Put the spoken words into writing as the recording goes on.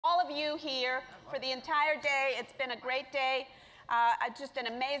of you here for the entire day. It's been a great day. Just an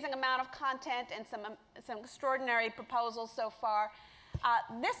amazing amount of content and some extraordinary proposals so far.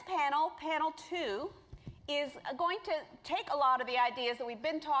 This panel, panel 2, is going to take a lot of the ideas that we've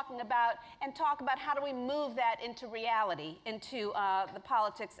been talking about and talk about how do we move that into reality, into the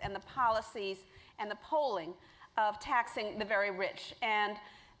politics and the policies and the polling of taxing the very rich. And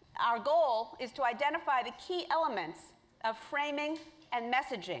our goal is to identify the key elements of framing and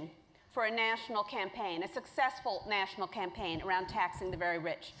messaging for a national campaign, a successful national campaign around taxing the very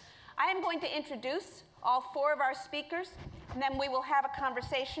rich. I am going to introduce all 4 of our speakers, and then we will have a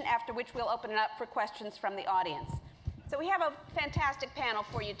conversation, after which we'll open it up for questions from the audience. So we have a fantastic panel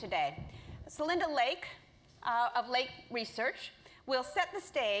for you today. Celinda Lake of Lake Research will set the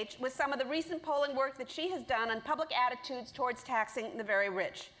stage with some of the recent polling work that she has done on public attitudes towards taxing the very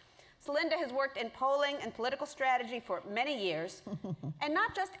rich. Celinda has worked in polling and political strategy for many years, and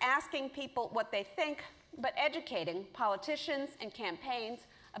not just asking people what they think, but educating politicians and campaigns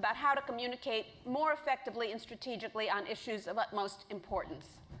about how to communicate more effectively and strategically on issues of utmost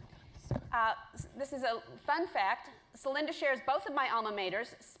importance. This is a fun fact. Celinda shares both of my alma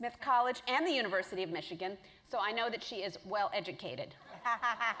maters, Smith College and the University of Michigan, so I know that she is well educated.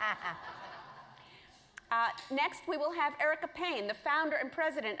 Next, we will have Erica Payne, the founder and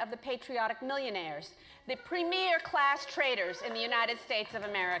president of the Patriotic Millionaires, the premier class traders in the United States of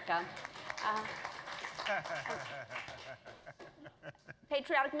America.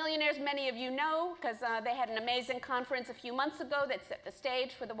 Patriotic Millionaires, many of you know, because they had an amazing conference a few months ago that set the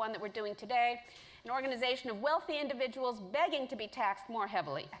stage for the one that we're doing today, an organization of wealthy individuals begging to be taxed more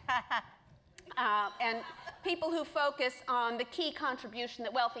heavily. And people who focus on the key contribution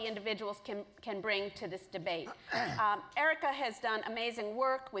that wealthy individuals can bring to this debate. Erica has done amazing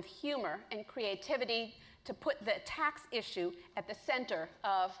work with humor and creativity to put the tax issue at the center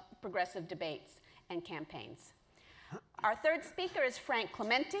of progressive debates and campaigns. Our third speaker is Frank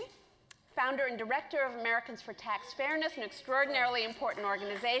Clemente, founder and director of Americans for Tax Fairness, an extraordinarily important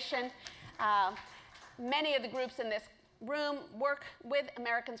organization. Many of the groups in this room work with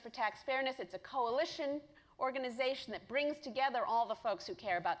Americans for Tax Fairness. It's a coalition organization that brings together all the folks who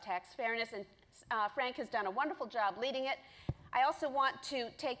care about tax fairness, and Frank has done a wonderful job leading it. I also want to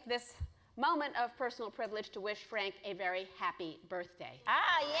take this moment of personal privilege to wish Frank a very happy birthday. Ah,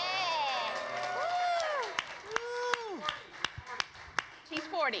 yeah! Woo! He's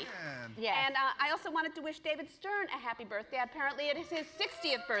 40. Yes. And I also wanted to wish David Stern a happy birthday. Apparently it is his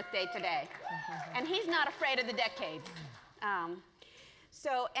 60th birthday today. And he's not afraid of the decades.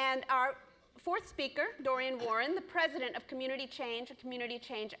 And our fourth speaker, Dorian Warren, the president of Community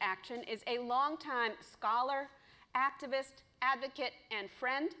Change Action, is a longtime scholar, activist, advocate, and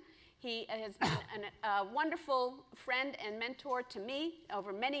friend. He has been a wonderful friend and mentor to me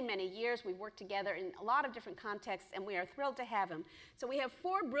over many, many years. We've worked together in a lot of different contexts, and we are thrilled to have him. So we have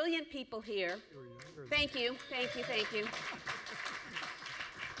 4 brilliant people here. Thank you, thank you, thank you.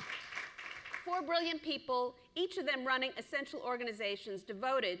 4 brilliant people, each of them running essential organizations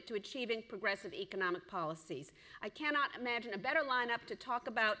devoted to achieving progressive economic policies. I cannot imagine a better lineup to talk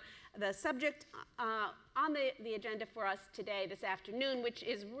about the subject on the agenda for us today, this afternoon, which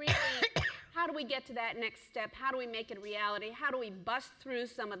is really how do we get to that next step? How do we make it a reality? How do we bust through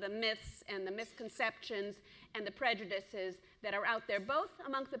some of the myths and the misconceptions and the prejudices that are out there, both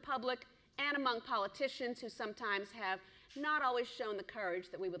among the public and among politicians who sometimes have not always shown the courage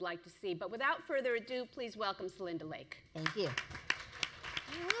that we would like to see. But without further ado, please welcome Celinda Lake. Thank you.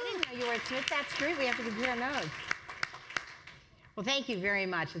 I didn't know you were at Smith. That's great. We have to compete our notes. Well, thank you very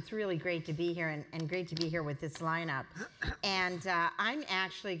much. It's really great to be here and great to be here with this lineup. And I'm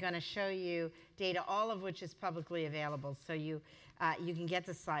actually going to show you data, all of which is publicly available, so you can get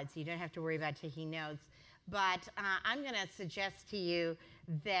the slides, so you don't have to worry about taking notes. But I'm going to suggest to you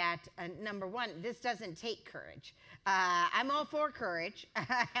that, number one, this doesn't take courage. I'm all for courage,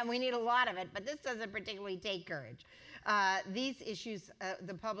 and we need a lot of it, but this doesn't particularly take courage. These issues,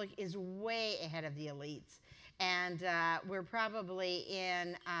 the public is way ahead of the elites. And we're probably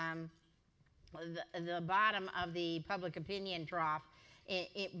in the bottom of the public opinion trough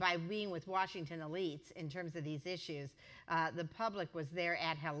by being with Washington elites in terms of these issues. The public was there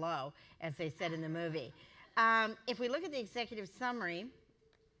at hello, as they said in the movie. If we look at the executive summary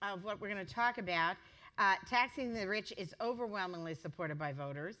of what we're going to talk about, taxing the rich is overwhelmingly supported by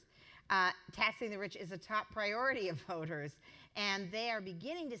voters. Taxing the rich is a top priority of voters, and they are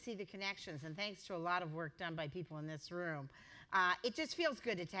beginning to see the connections, and thanks to a lot of work done by people in this room. It just feels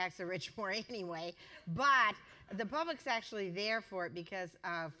good to tax the rich more anyway, but the public's actually there for it because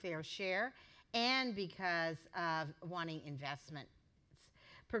of fair share and because of wanting investments.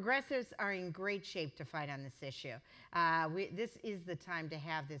 Progressives are in great shape to fight on this issue. This is the time to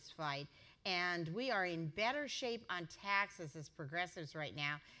have this fight. And we are in better shape on taxes as progressives right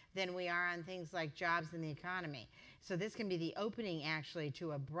now than we are on things like jobs and the economy. So this can be the opening, actually,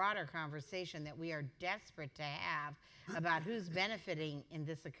 to a broader conversation that we are desperate to have about who's benefiting in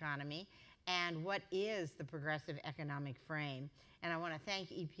this economy and what is the progressive economic frame. And I want to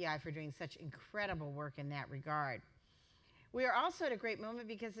thank EPI for doing such incredible work in that regard. We are also at a great moment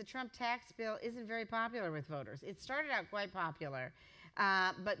because the Trump tax bill isn't very popular with voters. It started out quite popular,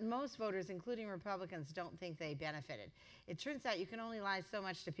 but most voters, including Republicans, don't think they benefited. It turns out you can only lie so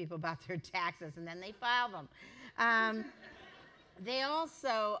much to people about their taxes, and then they file them. They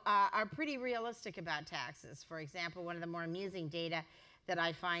also are pretty realistic about taxes. For example, one of the more amusing data that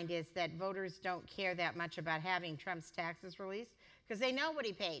I find is that voters don't care that much about having Trump's taxes released because they know what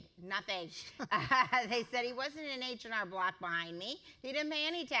he paid, nothing. They said he wasn't an H&R Block behind me. He didn't pay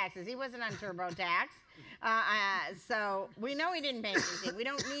any taxes. He wasn't on TurboTax. So we know he didn't pay anything. We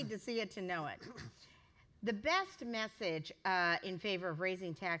don't need to see it to know it. The best message in favor of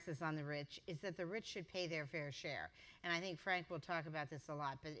raising taxes on the rich is that the rich should pay their fair share. And I think Frank will talk about this a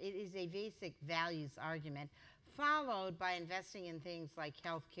lot, but it is a basic values argument followed by investing in things like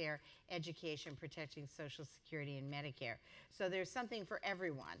health care, education, protecting Social Security, and Medicare. So there's something for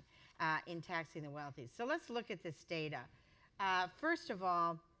everyone in taxing the wealthy. So let's look at this data. First of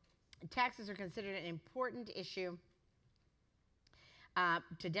all, taxes are considered an important issue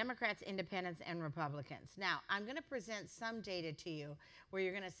to Democrats, Independents, and Republicans. Now, I'm going to present some data to you where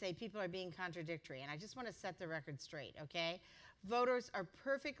you're going to say people are being contradictory, and I just want to set the record straight, okay? Voters are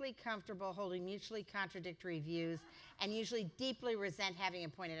perfectly comfortable holding mutually contradictory views and usually deeply resent having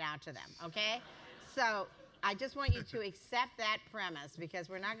it pointed out to them, okay? So I just want you to accept that premise because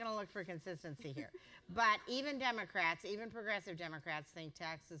we're not going to look for consistency here. But even Democrats, even progressive Democrats, think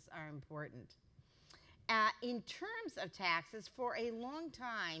taxes are important. In terms of taxes, for a long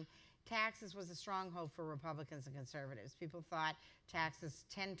time, taxes was a stronghold for Republicans and conservatives. People thought taxes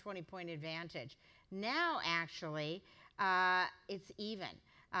 10, 20-point advantage. Now, actually, it's even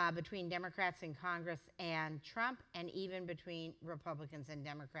between Democrats in Congress and Trump, and even between Republicans and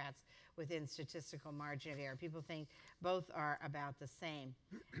Democrats within statistical margin of error. People think both are about the same.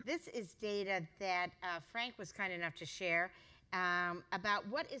 This is data that Frank was kind enough to share about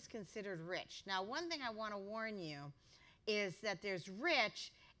what is considered rich. Now, one thing I want to warn you is that there's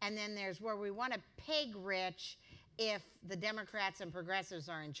rich, and then there's where we want to peg rich if the Democrats and progressives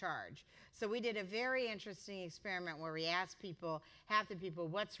are in charge. So we did a very interesting experiment where we asked people, half the people,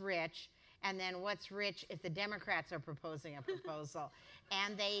 what's rich, and then what's rich if the Democrats are proposing a proposal.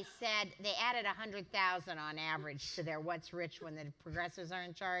 And they said they added 100,000 on average to their what's rich when the progressives are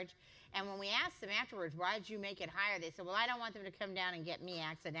in charge. And when we asked them afterwards, why did you make it higher? They said, well, I don't want them to come down and get me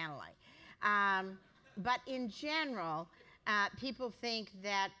accidentally. But in general, people think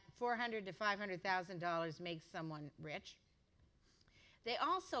that $400,000 to $500,000 makes someone rich. They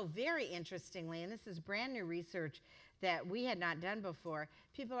also, very interestingly, and this is brand new research that we had not done before,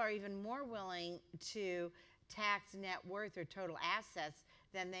 people are even more willing to tax net worth or total assets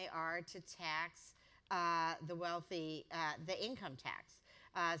than they are to tax the wealthy, the income tax.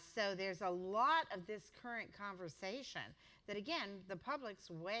 So there's a lot of this current conversation that, again, the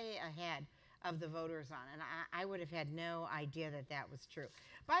public's way ahead of the voters on. And I would have had no idea that that was true.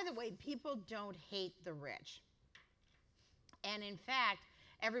 By the way, people don't hate the rich. And in fact,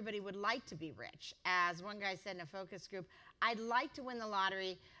 everybody would like to be rich. As one guy said in a focus group, I'd like to win the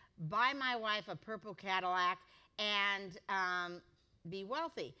lottery, buy my wife a purple Cadillac, and be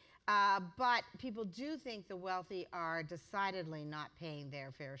wealthy. But people do think the wealthy are decidedly not paying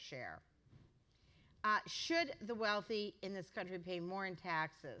their fair share. Should the wealthy in this country pay more in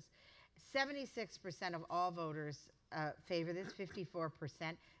taxes? 76% of all voters favor this,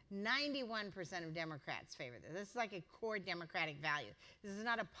 54%. 91% of Democrats favor this. This is like a core Democratic value. This is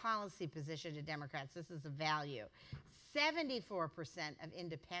not a policy position to Democrats. This is a value. 74% of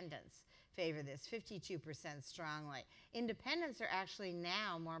independents favor this, 52% strongly. Independents are actually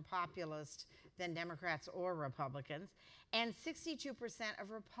now more populist than Democrats or Republicans, and 62% of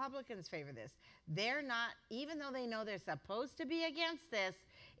Republicans favor this. They're not, even though they know they're supposed to be against this,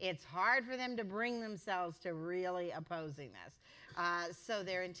 it's hard for them to bring themselves to really opposing this. So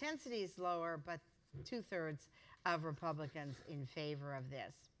their intensity is lower, but 2/3 of Republicans in favor of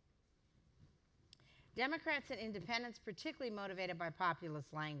this. Democrats and independents, particularly motivated by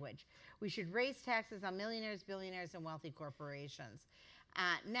populist language. We should raise taxes on millionaires, billionaires, and wealthy corporations.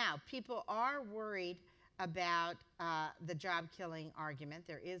 Now, people are worried about the job-killing argument.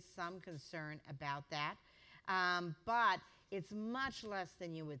 There is some concern about that. But It's much less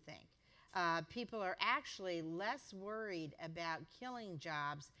than you would think. People are actually less worried about killing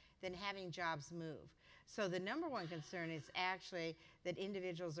jobs than having jobs move. So the number one concern is actually that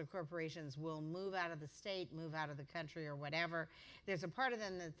individuals or corporations will move out of the state, move out of the country or whatever. There's a part of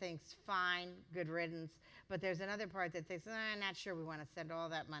them that thinks, fine, good riddance, but there's another part that thinks, I'm not sure we want to send all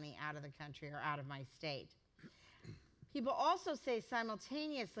that money out of the country or out of my state. People also say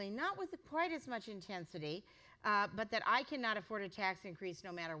simultaneously, not with quite as much intensity, but that I cannot afford a tax increase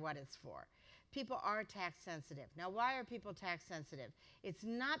no matter what it's for. People are tax sensitive. Now, why are people tax sensitive? It's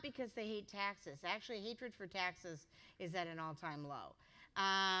not because they hate taxes. Actually, hatred for taxes is at an all-time low.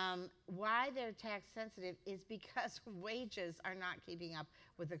 Why they're tax sensitive is because wages are not keeping up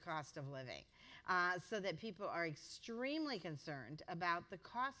with the cost of living. So that people are extremely concerned about the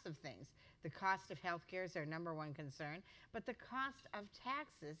cost of things. The cost of health care is their number one concern, but the cost of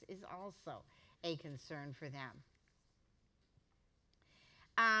taxes is also a concern for them.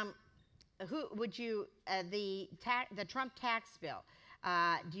 Who would you, the Trump tax bill,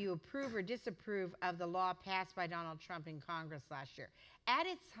 do you approve or disapprove of the law passed by Donald Trump in Congress last year? At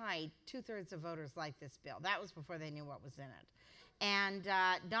its height, 2/3 of voters liked this bill. That was before they knew what was in it. And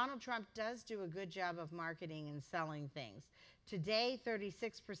Donald Trump does do a good job of marketing and selling things. Today,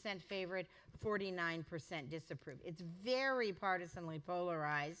 36% favored, 49% disapprove. It's very partisanly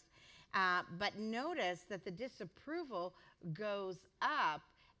polarized, but notice that the disapproval goes up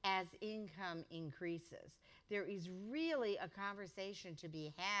as income increases. There is really a conversation to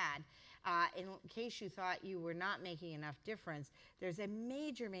be had. In case you thought you were not making enough difference, there's a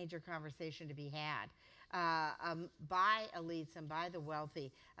major, major conversation to be had by elites and by the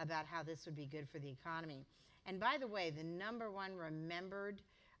wealthy about how this would be good for the economy. And by the way, the number one remembered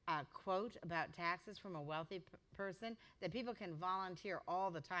quote about taxes from a wealthy person that people can volunteer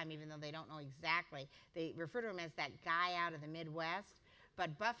all the time, even though they don't know exactly. They refer to him as that guy out of the Midwest.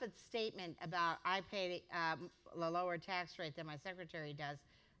 But Buffett's statement about I pay a lower tax rate than my secretary does,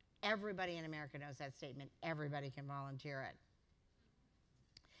 everybody in America knows that statement. Everybody can volunteer it.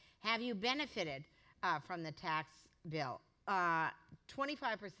 Have you benefited from the tax bill?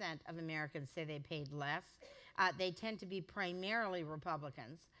 25% of Americans say they paid less. They tend to be primarily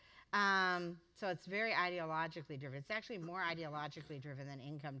Republicans. So it's very ideologically driven. It's actually more ideologically driven than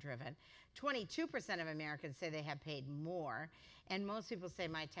income driven. 22% of Americans say they have paid more, and most people say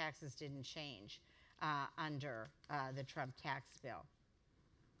my taxes didn't change under the Trump tax bill.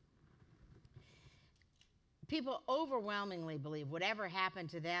 People overwhelmingly believe whatever happened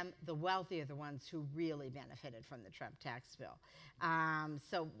to them, the wealthy are the ones who really benefited from the Trump tax bill.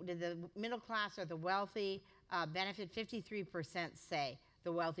 So did the middle class or the wealthy benefit? 53% say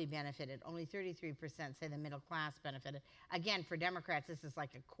the wealthy benefited. Only 33% say the middle class benefited. Again, for Democrats, this is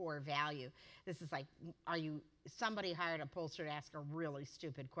like a core value. This is like, somebody hired a pollster to ask a really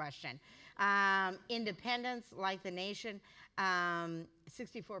stupid question. Independents, like the nation,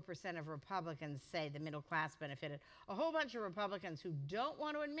 64% of Republicans say the middle class benefited. A whole bunch of Republicans who don't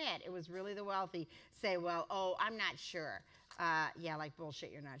want to admit it was really the wealthy say, well, oh, I'm not sure. Yeah, like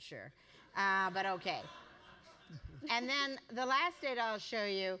bullshit, you're not sure. But okay. And then the last data I'll show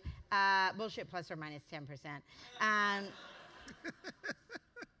you, bullshit plus or minus 10%.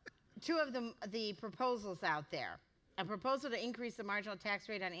 Two of the proposals out there. A proposal to increase the marginal tax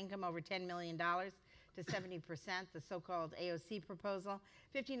rate on income over $10 million to 70%, the so-called AOC proposal.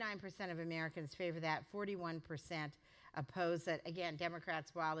 59% of Americans favor that, 41% oppose it. Again,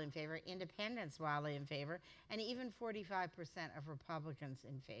 Democrats wildly in favor, independents wildly in favor, and even 45% of Republicans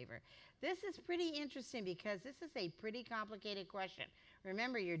in favor. This is pretty interesting because this is a pretty complicated question.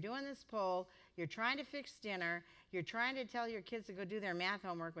 Remember, you're doing this poll, you're trying to fix dinner, you're trying to tell your kids to go do their math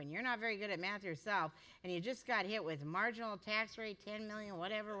homework when you're not very good at math yourself, and you just got hit with marginal tax rate, 10 million,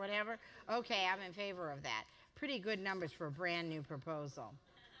 whatever, whatever. Okay, I'm in favor of that. Pretty good numbers for a brand new proposal.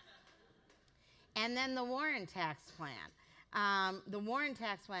 And then the Warren tax plan. The Warren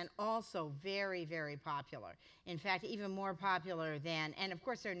tax plan also very, very popular. In fact, even more popular than, and of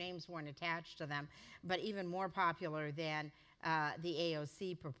course their names weren't attached to them, but even more popular than the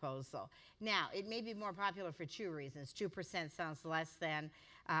AOC proposal. Now, it may be more popular for two reasons. 2% sounds less than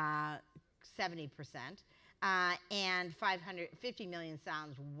 70%, and 550 million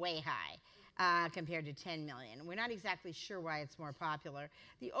sounds way high. Compared to 10 million. We're not exactly sure why it's more popular.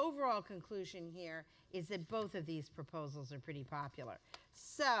 The overall conclusion here is that both of these proposals are pretty popular.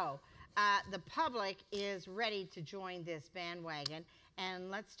 So the public is ready to join this bandwagon, and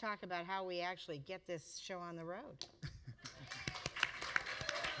let's talk about how we actually get this show on the road.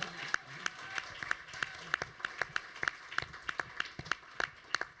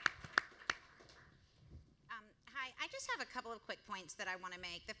 Hi, I just have a couple points that I want to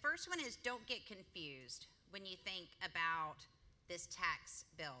make. The first one is don't get confused when you think about this tax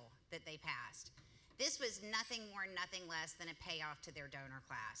bill that they passed. This was nothing more, nothing less than a payoff to their donor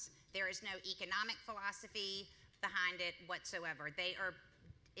class. There is no economic philosophy behind it whatsoever. They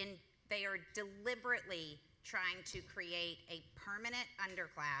are deliberately trying to create a permanent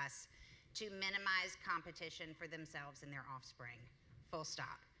underclass to minimize competition for themselves and their offspring. Full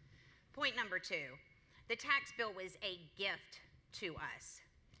stop. Point number 2, the tax bill was a gift to us,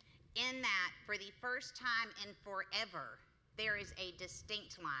 in that for the first time in forever, there is a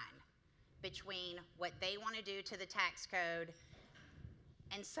distinct line between what they want to do to the tax code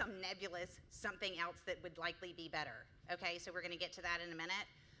and some nebulous something else that would likely be better. Okay, so we're going to get to that in a minute.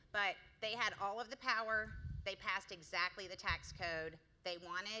 But they had all of the power. They passed exactly the tax code they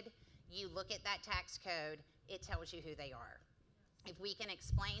wanted. You look at that tax code, it tells you who they are. If we can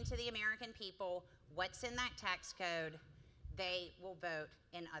explain to the American people what's in that tax code, they will vote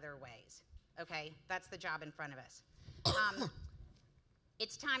in other ways. Okay, that's the job in front of us.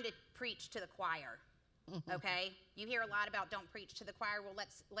 It's time to preach to the choir. Okay, you hear a lot about don't preach to the choir. Well,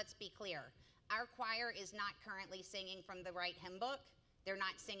 let's be clear. Our choir is not currently singing from the right hymn book. They're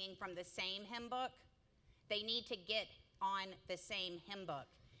not singing from the same hymn book. They need to get on the same hymn book,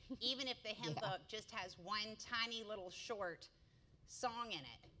 even if the hymn book just has one tiny little short song in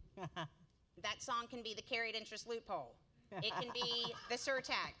it. That song can be the carried interest loophole. It can be the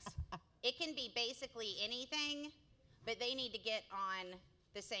surtax. It can be basically anything, but they need to get on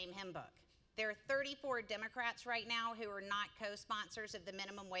the same hymn book. There are 34 Democrats right now who are not co-sponsors of the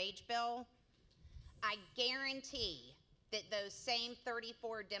minimum wage bill. I guarantee that those same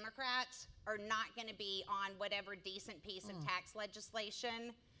 34 Democrats are not going to be on whatever decent piece of tax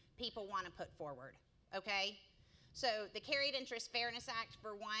legislation people want to put forward, okay? So the Carried Interest Fairness Act,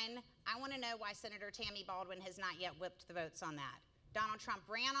 for one, I want to know why Senator Tammy Baldwin has not yet whipped the votes on that. Donald Trump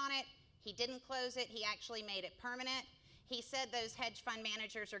ran on it. He didn't close it. He actually made it permanent. He said those hedge fund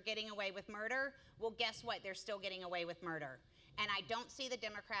managers are getting away with murder. Well, guess what? They're still getting away with murder. And I don't see the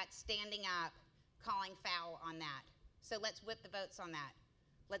Democrats standing up calling foul on that. So let's whip the votes on that.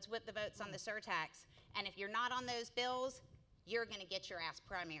 Let's whip the votes on the surtax. And if you're not on those bills, you're going to get your ass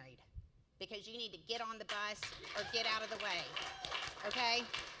primaried, because you need to get on the bus or get out of the way, okay?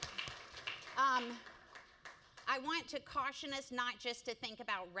 I want to caution us not just to think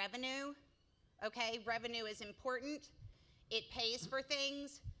about revenue, okay? Revenue is important. It pays for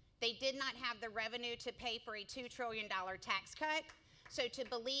things. They did not have the revenue to pay for a $2 trillion tax cut. So to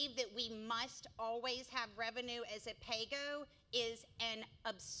believe that we must always have revenue as a pay-go is an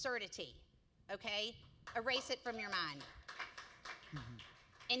absurdity, okay? Erase it from your mind.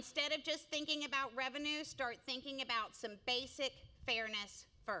 Instead of just thinking about revenue, start thinking about some basic fairness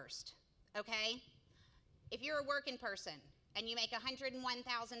first, okay? If you're a working person and you make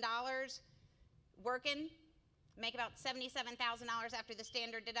 $101,000 working, make about $77,000 after the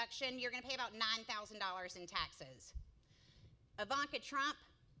standard deduction, you're gonna pay about $9,000 in taxes. Ivanka Trump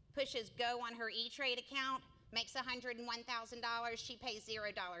pushes go on her E-Trade account, makes $101,000, she pays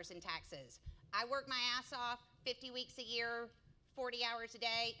 $0 in taxes. I work my ass off 50 weeks a year, 40 hours a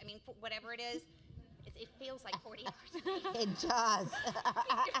day, I mean, whatever it is. It feels like 40 hours a day. It does. It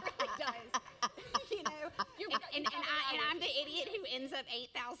really does. You know, and I'm the idiot who ends up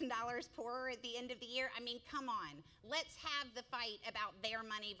 $8,000 poorer at the end of the year. I mean, come on. Let's have the fight about their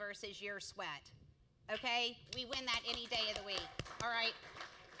money versus your sweat, okay? We win that any day of the week, all right?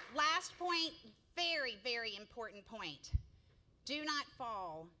 Last point, very, very important point. Do not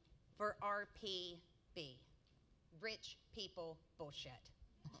fall for RPB, rich people bullshit,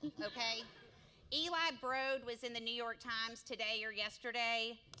 okay? Eli Broad was in the New York Times today or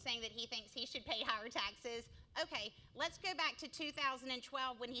yesterday saying that he thinks he should pay higher taxes. Okay, let's go back to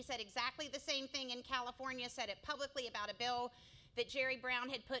 2012 when he said exactly the same thing in California, said it publicly about a bill that Jerry Brown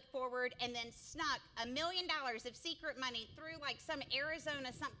had put forward, and then snuck $1 million of secret money through like some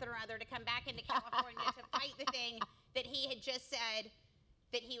Arizona something or other to come back into California to fight the thing that he had just said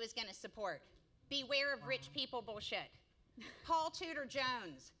that he was going to support. Beware of rich people bullshit. Paul Tudor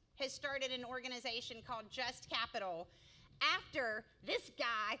Jones has started an organization called Just Capital after this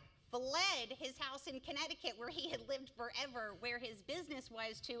guy fled his house in Connecticut where he had lived forever, where his business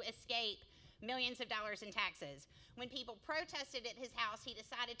was to escape millions of dollars in taxes. When people protested at his house, he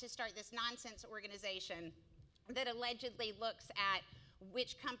decided to start this nonsense organization that allegedly looks at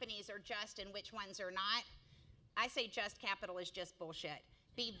which companies are just and which ones are not. I say Just Capital is just bullshit.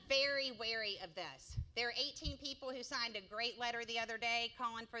 Be very wary of this. There are 18 people who signed a great letter the other day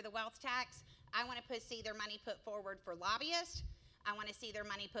calling for the wealth tax. I want to see their money put forward for lobbyists. I want to see their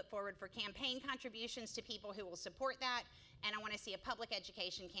money put forward for campaign contributions to people who will support that, and I want to see a public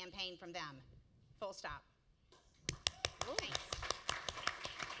education campaign from them. Full stop. Thanks.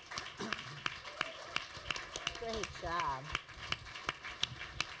 Great job.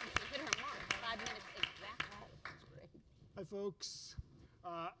 She hit her mark. 5 minutes exactly. That's great. Hi, folks.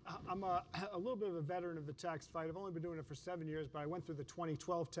 I'm a little bit of a veteran of the tax fight. I've only been doing it for 7 years, but I went through the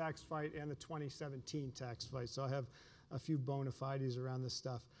 2012 tax fight and the 2017 tax fight, so I have a few bona fides around this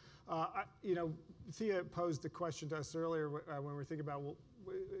stuff. You know, Thea posed the question to us earlier when we were thinking about, well,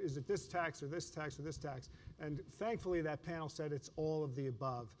 is it this tax or this tax or this tax? And thankfully, that panel said it's all of the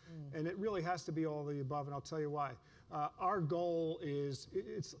above. And it really has to be all of the above, and I'll tell you why. Our goal is,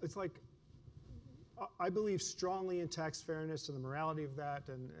 it's like, I believe strongly in tax fairness and the morality of that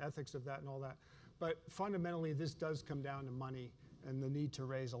and ethics of that and all that. But fundamentally, this does come down to money and the need to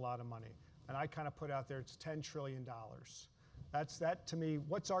raise a lot of money. And I kind of put out there, it's $10 trillion. That, to me,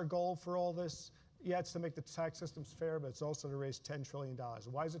 what's our goal for all this? Yeah, it's to make the tax systems fair, but it's also to raise $10 trillion.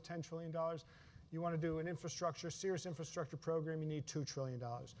 Why is it $10 trillion? You want to do an infrastructure, serious infrastructure program, you need $2 trillion.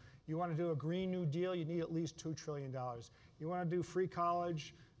 You want to do a Green New Deal, you need at least $2 trillion. You want to do free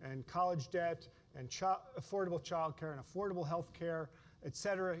college and college debt and affordable child care and affordable health care, et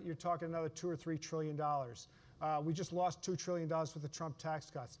cetera, you're talking another $2 or $3 trillion. We just lost $2 trillion with the Trump tax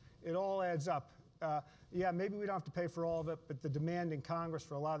cuts. It all adds up. Yeah, maybe we don't have to pay for all of it, but the demand in Congress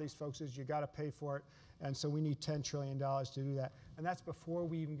for a lot of these folks is you got to pay for it, and so we need $10 trillion to do that. And that's before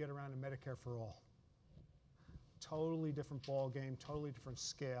we even get around to Medicare for all. Totally different ball game, totally different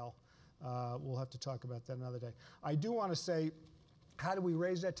scale. We'll have to talk about that another day. I do want to say, how do we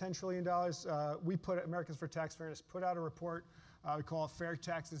raise that $10 trillion? We Americans for Tax Fairness put out a report. We call it Fair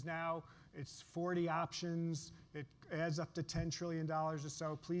Taxes Now. It's 40 options. It adds up to $10 trillion or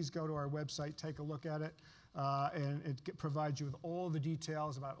so. Please go to our website, take a look at it, and it provides you with all the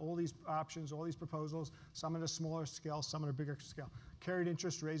details about all these options, all these proposals, some at a smaller scale, some at a bigger scale. Carried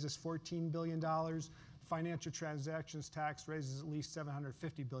interest raises $14 billion. Financial transactions tax raises at least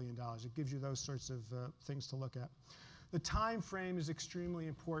 $750 billion. It gives you those sorts of things to look at. The time frame is extremely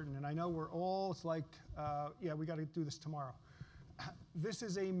important, and I know we're all, it's like, yeah, we got to do this tomorrow. This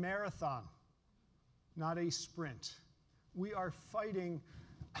is a marathon, not a sprint. We are fighting.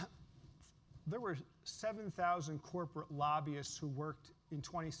 There were 7,000 corporate lobbyists who worked in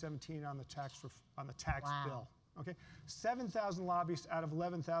 2017 on the tax Wow. bill. Okay, 7,000 lobbyists out of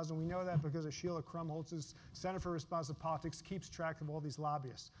 11,000. We know that because of Sheila Krumholtz's Center for Responsive Politics keeps track of all these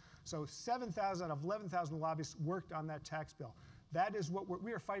lobbyists. So 7,000 out of 11,000 lobbyists worked on that tax bill. That is what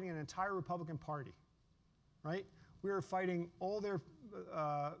we are fighting an entire Republican Party, right? We are fighting all their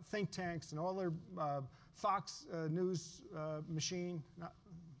think tanks and all their Fox News machine,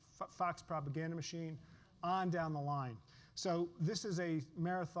 Fox propaganda machine, on down the line. So this is a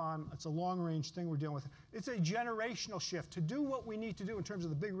marathon. It's a long-range thing we're dealing with. It's a generational shift. To do what we need to do in terms of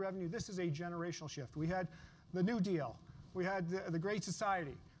the big revenue, this is a generational shift. We had the New Deal. We had the Great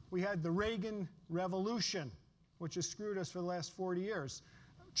Society. We had the Reagan Revolution, which has screwed us for the last 40 years.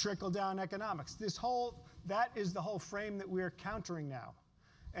 Trickle-down economics. That is the whole frame that we are countering now.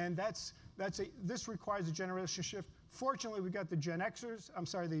 And this requires a generational shift. Fortunately, we've got the Gen Xers,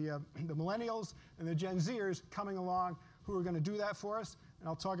 the Millennials and the Gen Zers coming along who are going to do that for us. And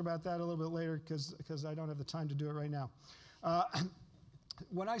I'll talk about that a little bit later because I don't have the time to do it right now.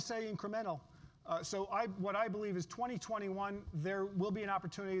 When I say incremental, what I believe is 2021, there will be an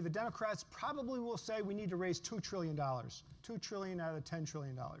opportunity. The Democrats probably will say we need to raise $2 trillion. $2 trillion out of the $10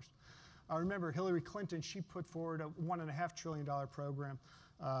 trillion. I remember Hillary Clinton, she put forward a $1.5 trillion program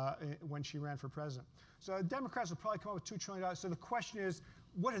when she ran for president. So the Democrats will probably come up with $2 trillion. So the question is,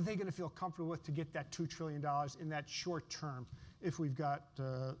 what are they going to feel comfortable with to get that $2 trillion in that short term if we've got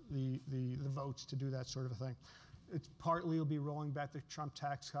the votes to do that sort of a thing? It's partly will be rolling back the Trump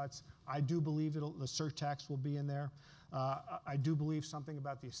tax cuts. I do believe the surtax will be in there. I do believe something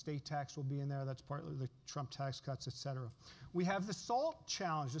about the estate tax will be in there. That's partly the Trump tax cuts, et cetera. We have the SALT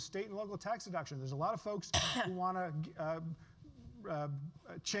challenge, the state and local tax deduction. There's a lot of folks who want to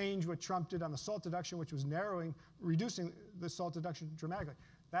change what Trump did on the SALT deduction, which was reducing the SALT deduction dramatically.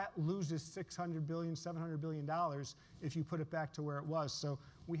 That loses $600 billion, $700 billion if you put it back to where it was. So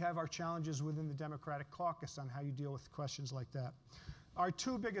we have our challenges within the Democratic caucus on how you deal with questions like that. Our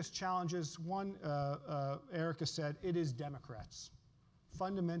two biggest challenges, one, Erica said, it is Democrats.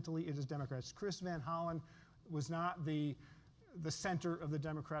 Fundamentally, it is Democrats. Chris Van Hollen was not the center of the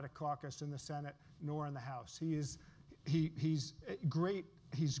Democratic caucus in the Senate nor in the House. He's great.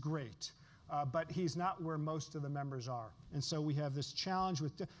 He's great. But he's not where most of the members are. And so we have this challenge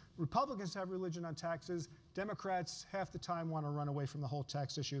with Republicans have religion on taxes, Democrats half the time want to run away from the whole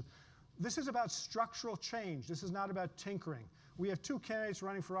tax issue. This is about structural change. This is not about tinkering. We have two candidates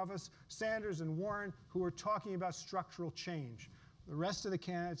running for office, Sanders and Warren, who are talking about structural change. The rest of the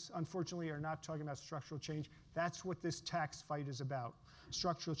candidates, unfortunately, are not talking about structural change. That's what this tax fight is about,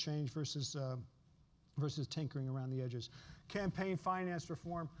 structural change versus tinkering around the edges. Campaign finance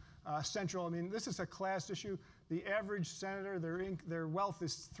reform, central. I mean, this is a class issue. The average senator, their wealth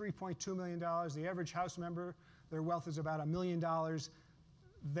is $3.2 million. The average House member, their wealth is about $1 million.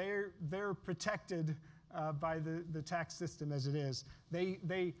 They're protected by the tax system as it is.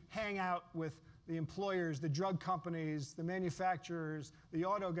 They hang out with the employers, the drug companies, the manufacturers, the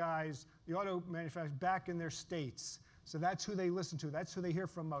auto guys, the auto manufacturers back in their states. So that's who they listen to. That's who they hear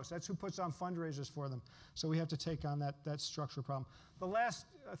from most. That's who puts on fundraisers for them. So we have to take on that structural problem. The last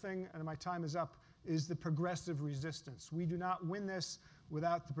thing, and my time is up, is the progressive resistance. We do not win this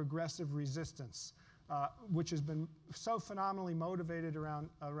without the progressive resistance, which has been so phenomenally motivated around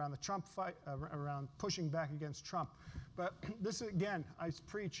the Trump fight, around pushing back against Trump. But this, again, I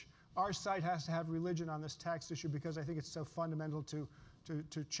preach, our side has to have religion on this tax issue because I think it's so fundamental to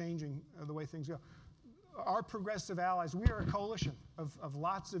changing the way things go. Our progressive allies, we are a coalition of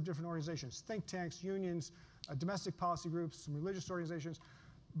lots of different organizations, think tanks, unions, domestic policy groups, some religious organizations,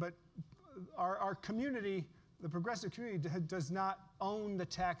 but our community, the progressive community, does not own the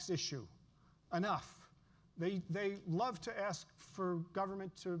tax issue enough. They love to ask for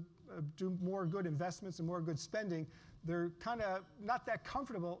government to do more good investments and more good spending. They're kind of not that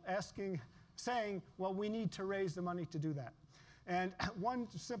comfortable saying, well, we need to raise the money to do that. And one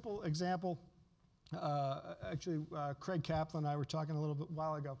simple example, actually, Craig Kaplan and I were talking a little bit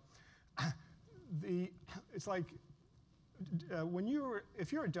while ago. It's like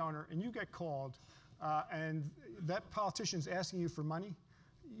if you're a donor and you get called and that politician's asking you for money,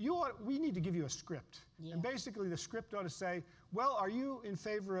 we need to give you a script. Yeah. And basically the script ought to say, well, are you in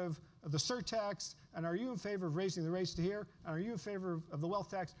favor of the surtax, and are you in favor of raising the rates to here, and are you in favor of the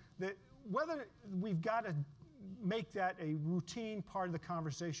wealth tax? Whether we've got to make that a routine part of the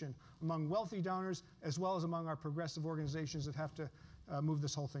conversation among wealthy donors as well as among our progressive organizations that have to move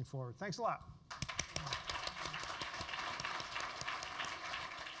this whole thing forward. Thanks a lot.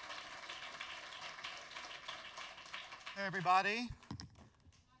 Hey, everybody.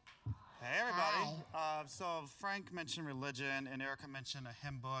 Hey, everybody. So Frank mentioned religion, and Erica mentioned a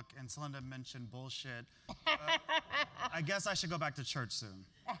hymn book, and Celinda mentioned bullshit. I guess I should go back to church soon.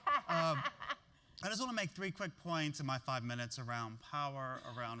 I just want to make 3 quick points in my 5 minutes around power,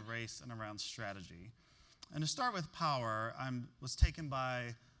 around race, and around strategy. And to start with power, I was taken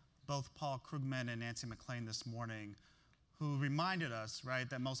by both Paul Krugman and Nancy McLean this morning, who reminded us, right,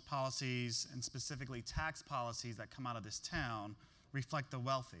 that most policies, and specifically tax policies that come out of this town, reflect the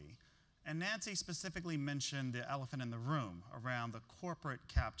wealthy. And Nancy specifically mentioned the elephant in the room around the corporate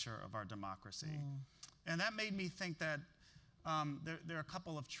capture of our democracy. And that made me think that there are a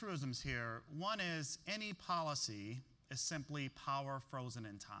couple of truisms here. One is any policy is simply power frozen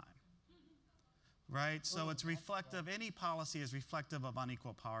in time, right? So it's reflective, any policy is reflective of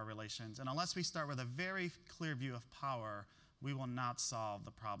unequal power relations. And unless we start with a very clear view of power, we will not solve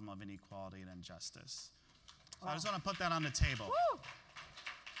the problem of inequality and injustice. So I just want to put that on the table. Woo!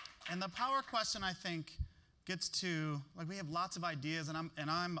 And the power question, I think, gets to, like, we have lots of ideas, and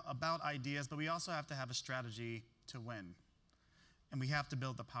I'm about ideas, but we also have to have a strategy to win. And we have to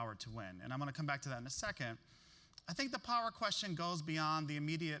build the power to win. And I'm going to come back to that in a second. I think the power question goes beyond the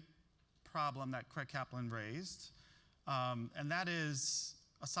immediate problem that Craig Kaplan raised. And that is,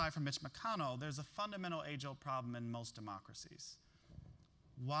 aside from Mitch McConnell, there's a fundamental age-old problem in most democracies.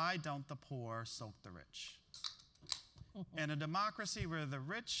 Why don't the poor soak the rich? In a democracy where the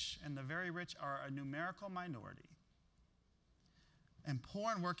rich and the very rich are a numerical minority, and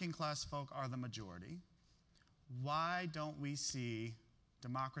poor and working class folk are the majority, why don't we see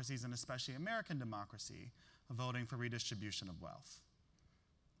democracies, and especially American democracy, voting for redistribution of wealth?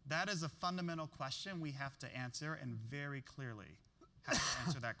 That is a fundamental question we have to answer, and very clearly have to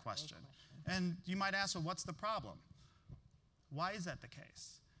answer that question. And you might ask, well, what's the problem? Why is that the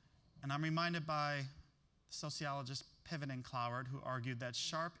case? And I'm reminded by sociologist Piven and Cloward, who argued that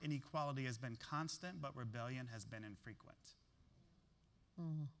sharp inequality has been constant, but rebellion has been infrequent.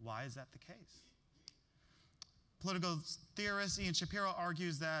 Why is that the case? Political theorist Ian Shapiro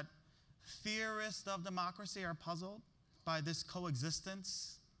argues that theorists of democracy are puzzled by this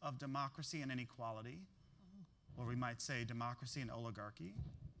coexistence of democracy and inequality, or we might say democracy and oligarchy.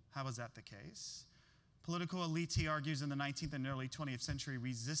 How is that the case? Political elite, he argues, in the 19th and early 20th century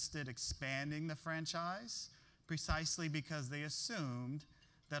resisted expanding the franchise precisely because they assumed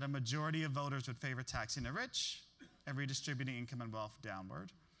that a majority of voters would favor taxing the rich and redistributing income and wealth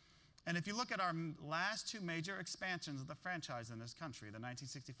downward. And if you look at our last two major expansions of the franchise in this country, the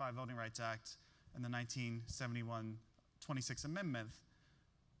 1965 Voting Rights Act and the 1971 26th Amendment,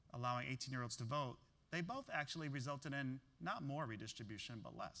 allowing 18-year-olds to vote, they both actually resulted in not more redistribution,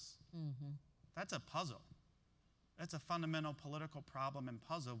 but less. Mm-hmm. That's a puzzle. That's a fundamental political problem and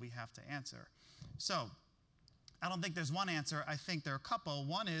puzzle we have to answer. So I don't think there's one answer. I think there are a couple.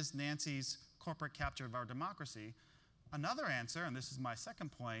 One is Nancy's corporate capture of our democracy. Another answer, and this is my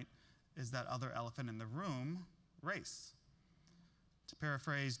second point, is that other elephant in the room, race. To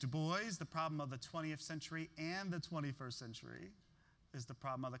paraphrase Du Bois, the problem of the 20th century and the 21st century is the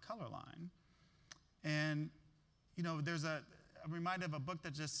problem of the color line. And, you know, I'm reminded of a book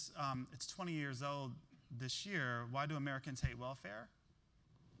that just, it's 20 years old this year. Why do Americans hate welfare?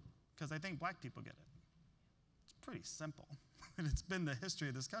 Because I think black people get it. It's pretty simple. And it's been the history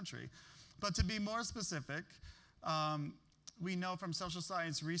of this country. But to be more specific, we know from social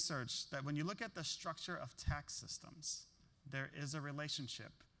science research that when you look at the structure of tax systems, there is a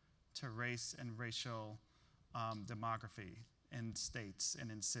relationship to race and racial demography in states and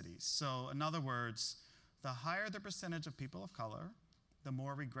in cities. So in other words, the higher the percentage of people of color, the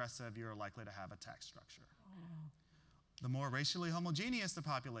more regressive you're likely to have a tax structure. Wow. The more racially homogeneous the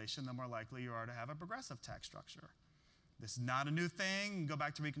population, the more likely you are to have a progressive tax structure. This is not a new thing. Go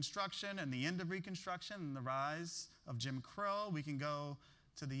back to Reconstruction and the end of Reconstruction and the rise of Jim Crow. We can go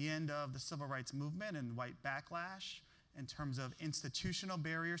to the end of the Civil Rights Movement and white backlash in terms of institutional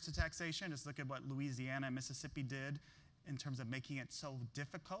barriers to taxation. Just look at what Louisiana and Mississippi did in terms of making it so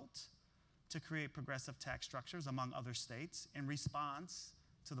difficult to create progressive tax structures among other states in response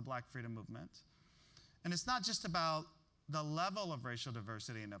to the Black Freedom Movement. And it's not just about the level of racial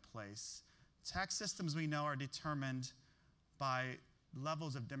diversity in a place. Tax systems, we know, are determined by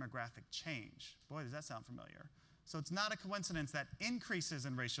levels of demographic change. Boy, does that sound familiar. So it's not a coincidence that increases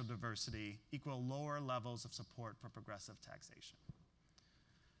in racial diversity equal lower levels of support for progressive taxation.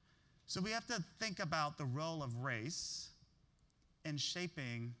 So we have to think about the role of race in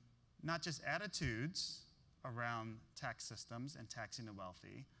shaping not just attitudes around tax systems and taxing the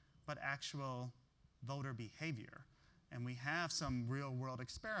wealthy, but actual voter behavior. And we have some real-world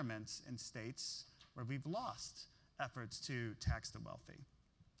experiments in states where we've lost efforts to tax the wealthy.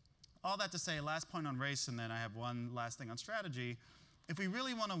 All that to say, last point on race, and then I have one last thing on strategy. If we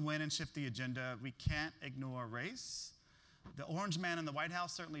really want to win and shift the agenda, we can't ignore race. The orange man in the White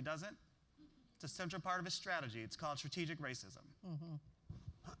House certainly doesn't. It's a central part of his strategy. It's called strategic racism. Mm-hmm.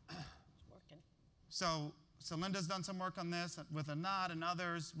 It's working. So Celinda's done some work on this with Anad and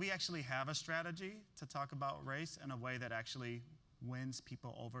others. We actually have a strategy to talk about race in a way that actually wins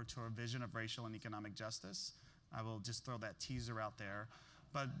people over to our vision of racial and economic justice. I will just throw that teaser out there.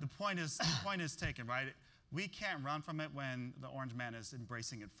 But the point is taken, right? We can't run from it when the orange man is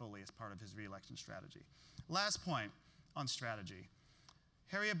embracing it fully as part of his re-election strategy. Last point on strategy.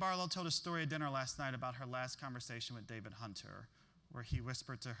 Harriet Barlow told a story at dinner last night about her last conversation with David Hunter, where he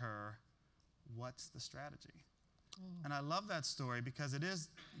whispered to her, "What's the strategy?" And I love that story because it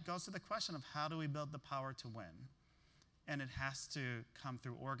goes to the question of how do we build the power to win? And it has to come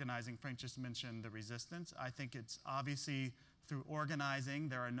through organizing. Frank just mentioned the resistance. I think it's obviously through organizing.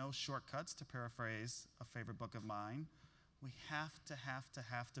 There are no shortcuts, to paraphrase a favorite book of mine. We have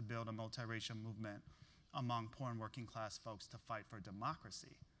to build a multiracial movement among poor and working class folks to fight for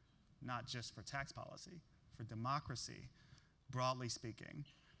democracy, not just for tax policy, for democracy, broadly speaking.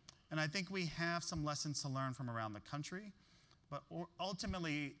 And I think we have some lessons to learn from around the country, but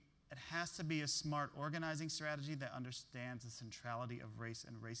ultimately, it has to be a smart organizing strategy that understands the centrality of race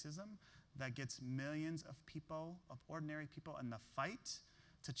and racism, that gets millions of people, of ordinary people, in the fight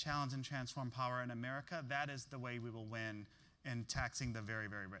to challenge and transform power in America. That is the way we will win in taxing the very,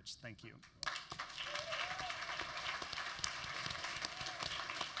 very rich. Thank you.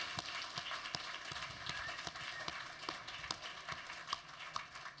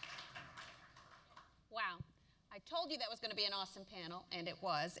 Wow. I told you that was going to be an awesome panel, and it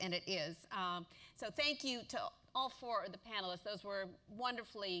was, and it is. So thank you to all four of the panelists. Those were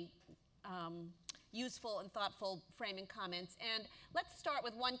wonderfully useful and thoughtful framing comments. And let's start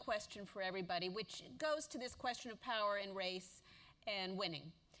with one question for everybody, which goes to this question of power and race and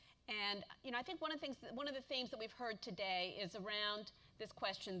winning. And you know, I think one of the themes that we've heard today is around this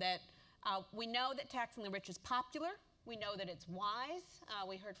question that we know that taxing the rich is popular. We know that it's wise.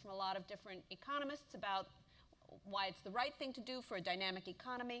 We heard from a lot of different economists about why it's the right thing to do for a dynamic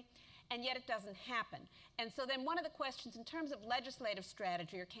economy. and yet it doesn't happen. And so then one of the questions in terms of legislative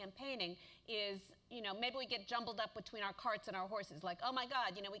strategy or campaigning is, you know, maybe we get jumbled up between our carts and our horses, like, oh my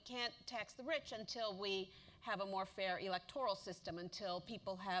God, you know, we can't tax the rich until we have a more fair electoral system, until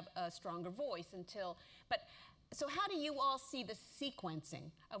people have a stronger voice, so how do you all see the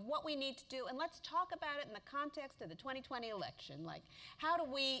sequencing of what we need to do? And let's talk about it in the context of the 2020 election. Like, how do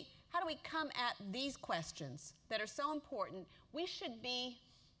we come at these questions that are so important? We should be,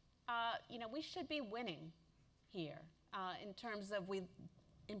 we should be winning here in terms of we,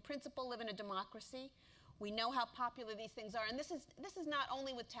 in principle, live in a democracy. We know how popular these things are, and this is not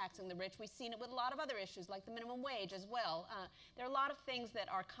only with taxing the rich. We've seen it with a lot of other issues, like the minimum wage as well. There are a lot of things that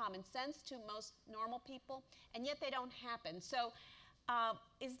are common sense to most normal people, and yet they don't happen. So,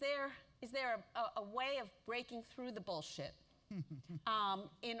 is there a way of breaking through the bullshit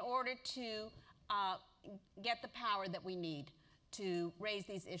in order to get the power that we need to raise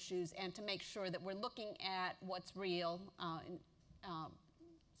these issues and to make sure that we're looking at what's real,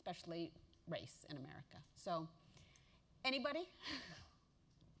 especially race in America? So, anybody?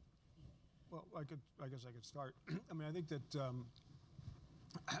 Well, I guess I could start. I mean, I think that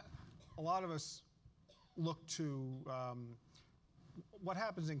a lot of us look to what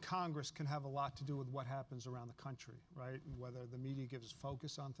happens in Congress can have a lot to do with what happens around the country, right? And whether the media gives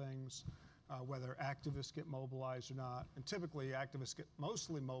focus on things, whether activists get mobilized or not. And typically, activists get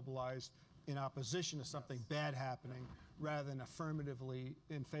mostly mobilized in opposition to something bad happening, rather than affirmatively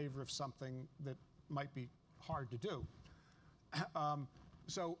in favor of something that might be hard to do.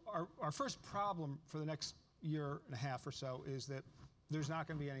 So our first problem for the next year and a half or so is that there's not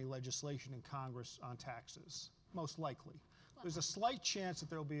going to be any legislation in Congress on taxes, most likely. There's a slight chance that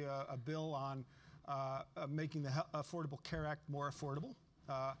there will be a bill on making the Affordable Care Act more affordable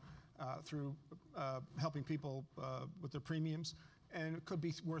through helping people with their premiums. And it could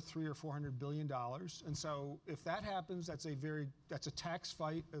be worth $300 or $400 billion. And so if that happens, that's a tax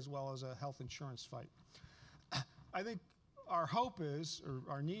fight as well as a health insurance fight. I think our hope is, or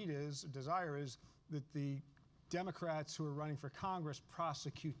our need is, or desire is, that the Democrats who are running for Congress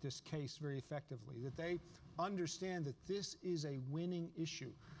prosecute this case very effectively, that they understand that this is a winning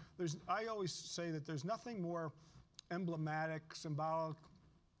issue. I always say that there's nothing more emblematic, symbolic,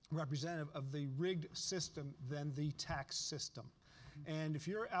 representative of the rigged system than the tax system. And if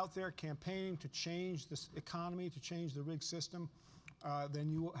you're out there campaigning to change this economy, to change the rigged system, then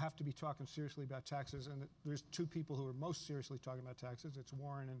you have to be talking seriously about taxes. And there's two people who are most seriously talking about taxes. It's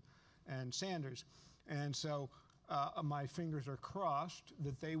Warren and Sanders. And so my fingers are crossed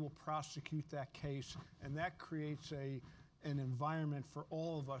that they will prosecute that case, and that creates an environment for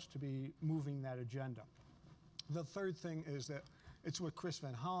all of us to be moving that agenda. The third thing is that it's what Chris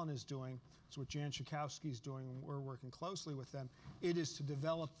Van Hollen is doing. It's what Jan Schakowsky is doing, and we're working closely with them. It is to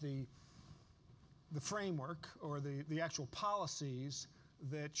develop the framework or the actual policies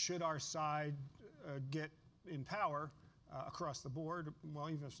that, should our side get in power across the board, well,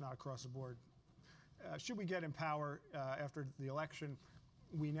 even if it's not across the board, should we get in power after the election,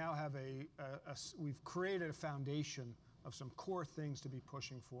 we now have we've created a foundation of some core things to be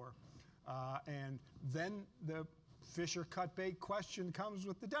pushing for. And then the Fisher cut bait question comes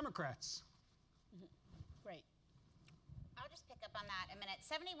with the Democrats. Great. I'll just pick up on that a minute.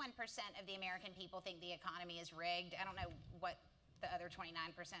 71% of the American people think the economy is rigged. I don't know what the other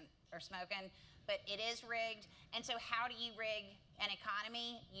 29% are smoking, but it is rigged. And so how do you rig an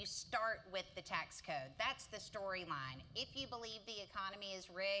economy? You start with the tax code. That's the storyline. If you believe the economy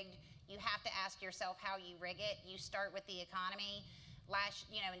is rigged, you have to ask yourself how you rig it. You start with the economy.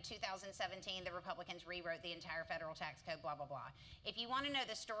 In 2017, the Republicans rewrote the entire federal tax code, blah, blah, blah. If you want to know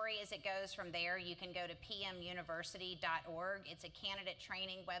the story as it goes from there, you can go to pmuniversity.org. It's a candidate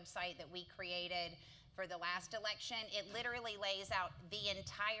training website that we created for the last election. It literally lays out the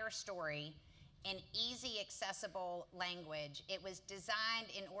entire story in easy, accessible language. It was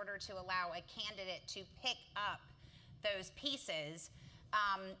designed in order to allow a candidate to pick up those pieces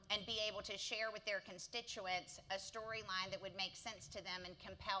and be able to share with their constituents a storyline that would make sense to them and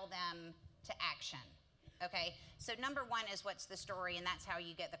compel them to action. Okay, so number one is what's the story, and that's how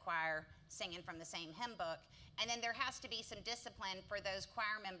you get the choir singing from the same hymn book. And then there has to be some discipline for those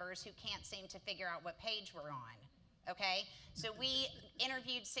choir members who can't seem to figure out what page we're on. Okay, so we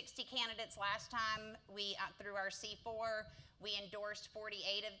interviewed 60 candidates last time. We through our C4, we endorsed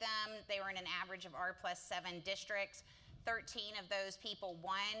 48 of them. They were in an average of R+7 districts. 13 of those people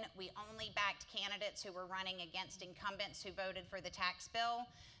won. We only backed candidates who were running against incumbents who voted for the tax bill.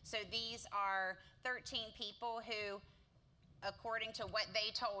 So these are 13 people who according to what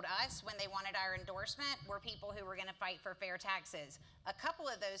they told us when they wanted our endorsement, were people who were going to fight for fair taxes. A couple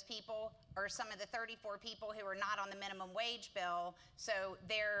of those people are some of the 34 people who are not on the minimum wage bill, so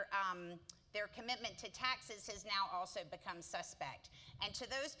their commitment to taxes has now also become suspect. And to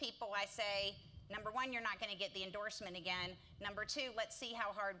those people I say, number one, you're not going to get the endorsement again. Number two, let's see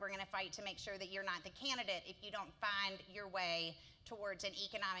how hard we're going to fight to make sure that you're not the candidate if you don't find your way towards an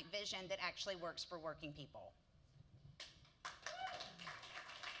economic vision that actually works for working people.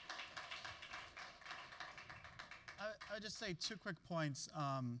 I would just say 2 quick points.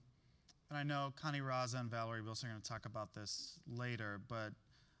 And I know Connie Raza and Valerie Wilson are going to talk about this later, but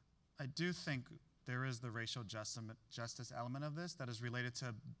I do think there is the racial justice element of this that is related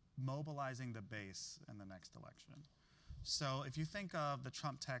to mobilizing the base in the next election. So if you think of the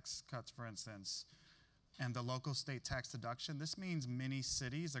Trump tax cuts, for instance, and the local state tax deduction, this means many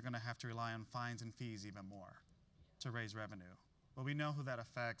cities are going to have to rely on fines and fees even more to raise revenue. Well, we know who that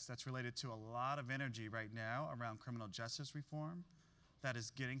affects. That's related to a lot of energy right now around criminal justice reform that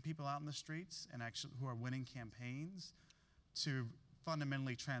is getting people out in the streets and actually who are winning campaigns to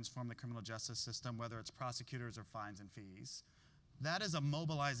fundamentally transform the criminal justice system, whether it's prosecutors or fines and fees. That is a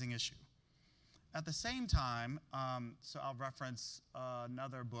mobilizing issue. At the same time, so I'll reference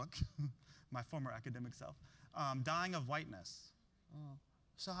another book, my former academic self, Dying of Whiteness.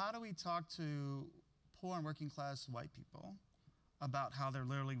 So how do we talk to poor and working class white people about how they're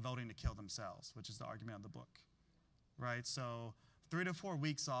literally voting to kill themselves, which is the argument of the book, right? So 3 to 4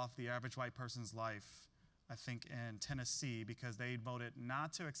 weeks off the average white person's life, I think in Tennessee, because they voted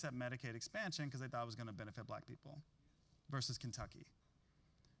not to accept Medicaid expansion because they thought it was going to benefit black people, versus Kentucky.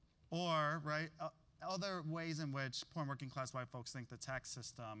 Or, right, other ways in which poor and working class white folks think the tax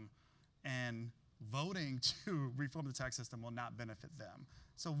system and voting to reform the tax system will not benefit them.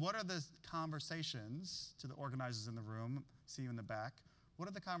 So what are the conversations, to the organizers in the room, see you in the back, what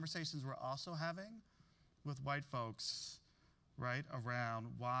are the conversations we're also having with white folks, right, around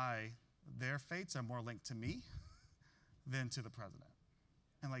why their fates are more linked to me than to the president?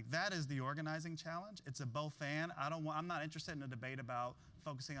 And like that is the organizing challenge. It's a both and. I'm not interested in a debate about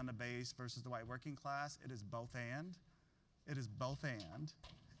focusing on the base versus the white working class. It is both and. It is both and.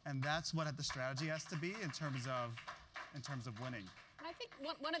 And that's what the strategy has to be in terms of winning. And I think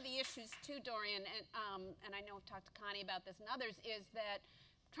one of the issues too, Dorian, and I know I've talked to Connie about this and others, is that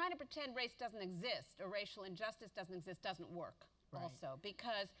trying to pretend race doesn't exist or racial injustice doesn't exist doesn't work. Right. Also,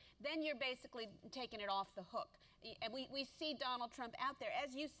 because then you're basically taking it off the hook. And we see Donald Trump out there,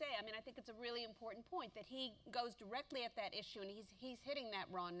 as you say. I mean, I think it's a really important point that he goes directly at that issue, and he's hitting that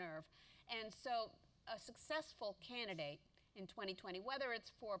raw nerve. And so a successful candidate in 2020, whether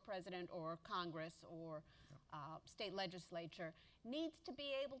it's for president or Congress or state legislature, needs to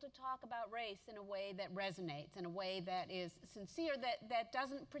be able to talk about race in a way that resonates, in a way that is sincere, that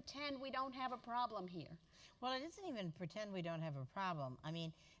doesn't pretend we don't have a problem here. Well, it isn't even pretend we don't have a problem. I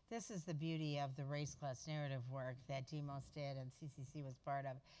mean, this is the beauty of the race class narrative work that Demos did and CCC was part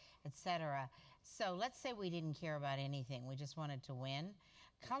of, et cetera. So let's say we didn't care about anything. We just wanted to win.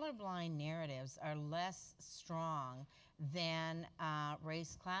 Colorblind narratives are less strong than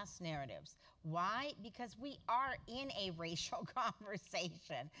race class narratives. Why? Because we are in a racial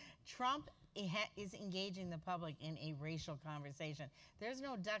conversation. Trump is engaging the public in a racial conversation. There's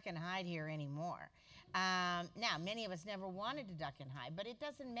no duck and hide here anymore. Now, many of us never wanted to duck and hide, but it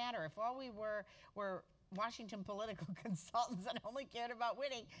doesn't matter. If all we were Washington political consultants and only cared about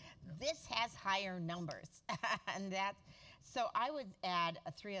winning, this has higher numbers. And so I would add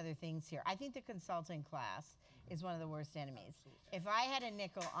 3 other things here. I think the consulting class is one of the worst enemies. If I had a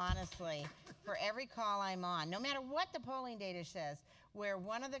nickel, honestly, for every call I'm on, no matter what the polling data says, where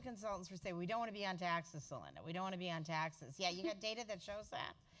one of the consultants would say, we don't want to be on taxes, Celinda. We don't want to be on taxes. Yeah, you got data that shows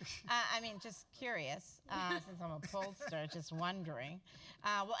that? I mean, just curious, since I'm a pollster, just wondering.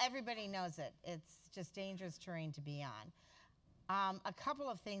 Well, everybody knows it. It's just dangerous terrain to be on. A couple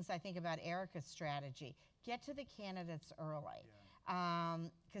of things I think about Erica's strategy. Get to the candidates early.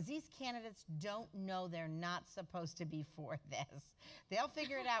 Because these candidates don't know they're not supposed to be for this. They'll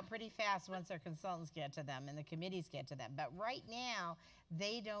figure it out pretty fast once their consultants get to them and the committees get to them. But right now,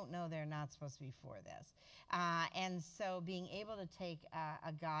 they don't know they're not supposed to be for this. And so being able to take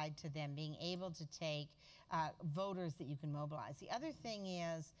a guide to them, being able to take voters that you can mobilize. The other thing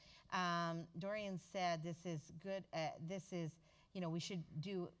is, Dorian said this is good, we should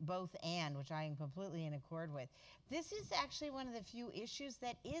do both and, which I am completely in accord with. This is actually one of the few issues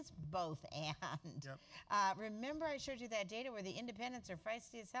that is both and. Yep. Remember I showed you that data where the independents are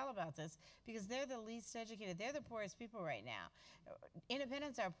feisty as hell about this because they're the least educated. They're the poorest people right now.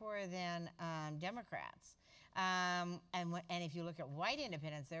 Independents are poorer than Democrats. And if you look at white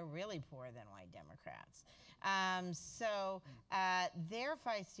independents, they're really poorer than white Democrats. So they're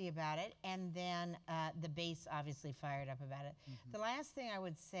feisty about it, and then the base obviously fired up about it. The last thing I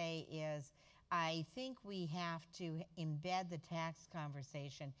would say is I think we have to embed the tax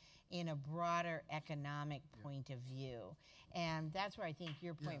conversation in a broader economic point of view. And that's where I think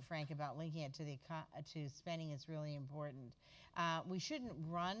your point, Frank, about linking it to spending is really important. We shouldn't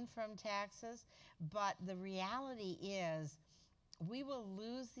run from taxes, but the reality is we will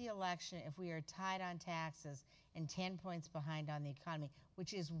lose the election if we are tied on taxes and 10 points behind on the economy,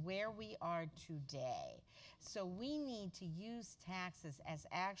 which is where we are today. So we need to use taxes as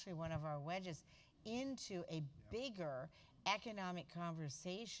actually one of our wedges into a bigger economic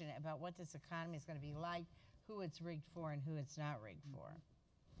conversation about what this economy is going to be like, who it's rigged for and who it's not rigged for.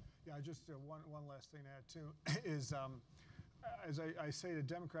 Yeah, just one last thing to add too is as I say to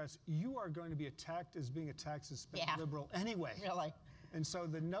Democrats, you are going to be attacked as being a tax spend liberal anyway. Really. And so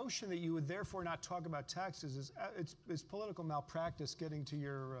the notion that you would therefore not talk about taxes is it's political malpractice. Getting to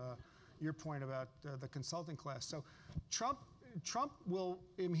your point about the consulting class. So Trump will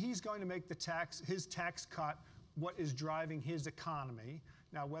he's going to make his tax cut what is driving his economy.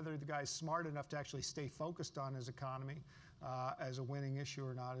 Now, whether the guy's smart enough to actually stay focused on his economy as a winning issue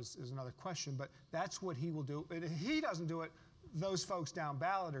or not is another question. But that's what he will do. And if he doesn't do it, those folks down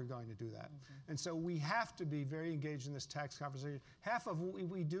ballot are going to do that. And so we have to be very engaged in this tax conversation. Half of what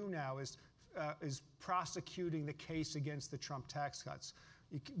we do now is prosecuting the case against the Trump tax cuts.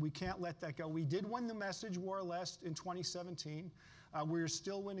 We can't let that go. We did win the message war last in 2017. We're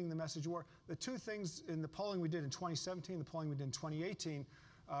still winning the message war. The two things in the polling we did in 2017, the polling we did in 2018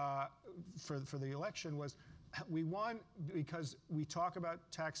 for the election was we won because we talk about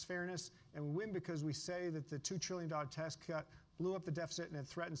tax fairness, and we win because we say that the $2 trillion tax cut blew up the deficit and it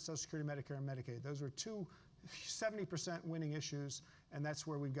threatened Social Security, Medicare, and Medicaid. Those were two 70% winning issues, and that's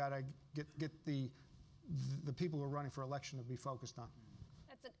where we've got to get the people who are running for election to be focused on.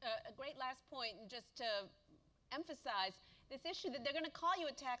 That's a great last point, and just to emphasize this issue that they're going to call you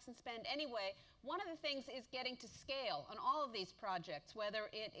a tax and spend anyway. One of the things is getting to scale on all of these projects, whether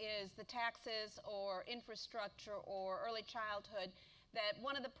it is the taxes or infrastructure or early childhood. That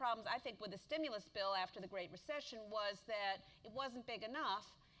one of the problems, I think, with the stimulus bill after the Great Recession was that it wasn't big enough,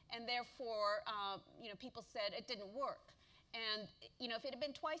 and therefore, people said it didn't work. And, if it had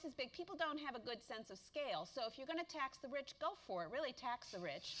been twice as big, people don't have a good sense of scale. So if you're going to tax the rich, go for it. Really tax the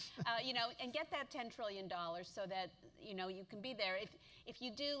rich, and get that $10 trillion so that, you can be there. If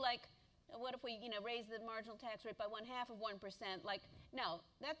you do, like, what if we, raise the marginal tax rate by 0.5%? Like, no,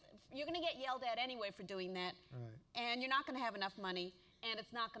 you're going to get yelled at anyway for doing that. Right. And you're not going to have enough money, and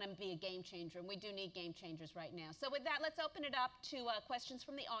it's not going to be a game changer. And we do need game changers right now. So with that, let's open it up to questions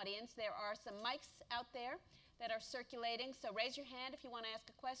from the audience. There are some mics out there that are circulating. So raise your hand if you want to ask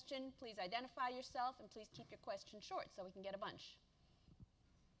a question. Please identify yourself, and please keep your question short so we can get a bunch.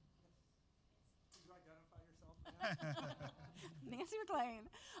 Could you identify yourself? Nancy McLean.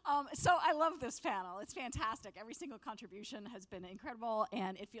 So I love this panel. It's fantastic. Every single contribution has been incredible,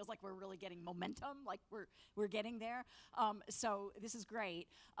 and it feels like we're really getting momentum, like we're getting there. So this is great.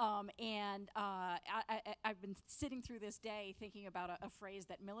 And I've been sitting through this day thinking about a phrase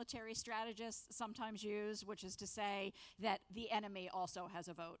that military strategists sometimes use, which is to say that the enemy also has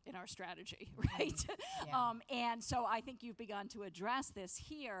a vote in our strategy, right? Yeah. And so I think you've begun to address this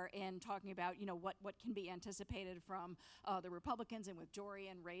here in talking about, what can be anticipated from the Republicans, and with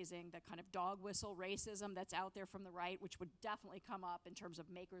Dorian raising the kind of dog whistle racism that's out there from the right, which would definitely come up in terms of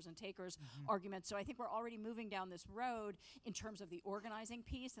makers and takers arguments. So I think we're already moving down this road in terms of the organizing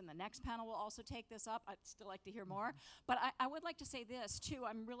piece, and the next panel will also take this up. I'd still like to hear more. But I would like to say this, too.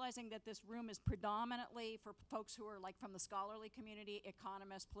 I'm realizing that this room is predominantly for folks who are like from the scholarly community,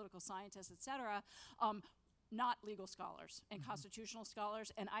 economists, political scientists, et cetera, not legal scholars and constitutional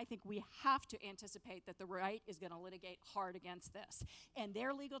scholars, and I think we have to anticipate that the right is going to litigate hard against this. And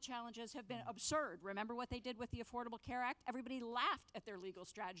their legal challenges have been absurd. Remember what they did with the Affordable Care Act? Everybody laughed at their legal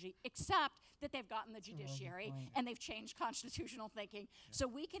strategy, except that they've gotten the judiciary and they've changed constitutional thinking. So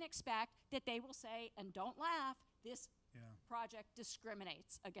we can expect that they will say, and don't laugh, this project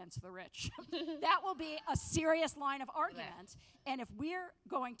discriminates against the rich. That will be a serious line of argument. And if we're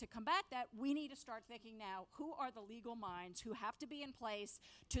going to combat that, we need to start thinking now, who are the legal minds who have to be in place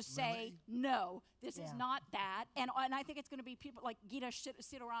to say, no, this is not that. And I think it's going to be people like Gita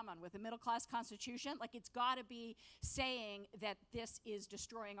Sitaraman with the middle class constitution. Like, it's got to be saying that this is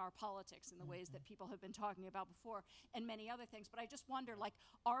destroying our politics in the ways that people have been talking about before, and many other things. But I just wonder, like,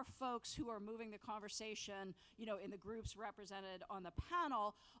 are folks who are moving the conversation, in the groups representing represented on the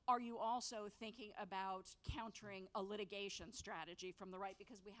panel, are you also thinking about countering a litigation strategy from the right?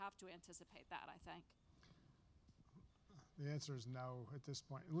 Because we have to anticipate that, I think. The answer is no at this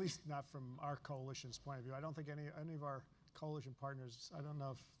point, at least not from our coalition's point of view. I don't think any of our coalition partners, I don't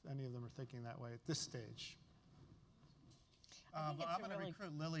know if any of them are thinking that way at this stage. But I'm going to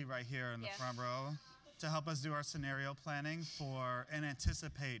recruit Lily right here in the front row to help us do our scenario planning and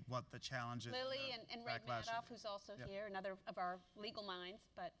anticipate what the challenges Lily and Ray Madoff, who's also here, another of our legal minds.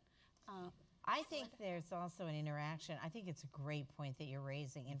 But I think there's also an interaction. I think it's a great point that you're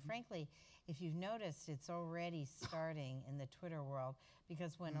raising. And frankly, if you've noticed, it's already starting in the Twitter world,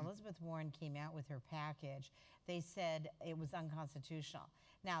 because when Elizabeth Warren came out with her package, they said it was unconstitutional.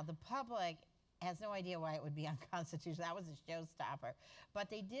 Now, the public has no idea why it would be unconstitutional. That was a showstopper.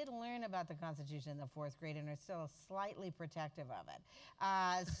 But they did learn about the Constitution in the 4th grade and are still slightly protective of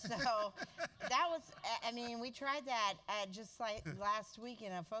it. So that was, I mean, we tried that just like last week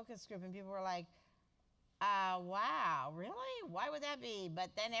in a focus group, and people were like, wow, really? Why would that be? But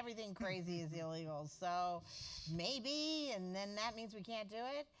then everything crazy is illegal. So maybe, and then that means we can't do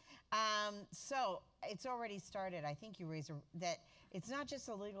it. So it's already started. I think you raised that it's not just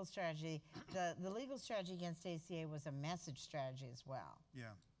a legal strategy. The legal strategy against ACA was a message strategy as well.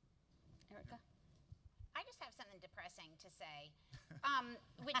 Yeah. Erica? I just have something depressing to say,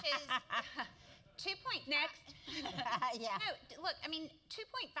 which is 2.5. Next. Yeah. No, look, I mean,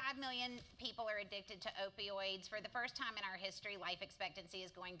 2.5 million people are addicted to opioids. For the first time in our history, life expectancy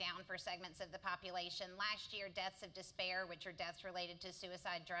is going down for segments of the population. Last year, deaths of despair, which are deaths related to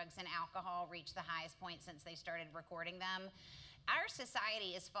suicide, drugs, and alcohol, reached the highest point since they started recording them. Our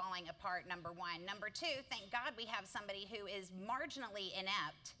society is falling apart, number one. Number two, thank God we have somebody who is marginally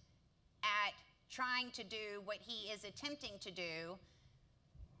inept at trying to do what he is attempting to do.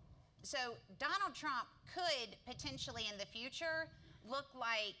 So Donald Trump could potentially in the future look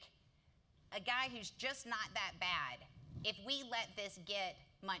like a guy who's just not that bad if we let this get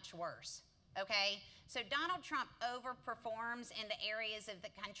much worse, okay? So Donald Trump overperforms in the areas of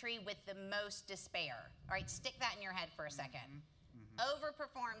the country with the most despair. All right, stick that in your head for a second.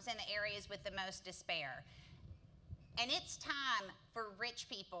 Overperforms in the areas with the most despair. And it's time for rich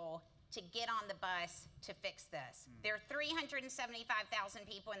people to get on the bus to fix this. There are 375,000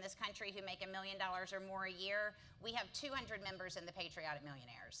 people in this country who make $1 million or more a year. We have 200 members in the Patriotic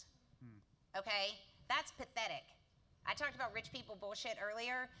Millionaires. Okay? That's pathetic. I talked about rich people bullshit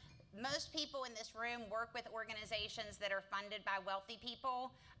earlier. Most people in this room work with organizations that are funded by wealthy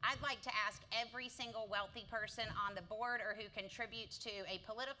people. I'd like to ask every single wealthy person on the board or who contributes to a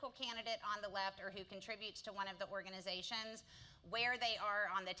political candidate on the left or who contributes to one of the organizations where they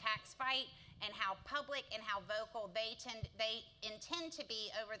are on the tax fight and how public and how vocal they intend to be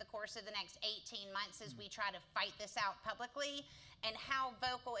over the course of the next 18 months as we try to fight this out publicly, and how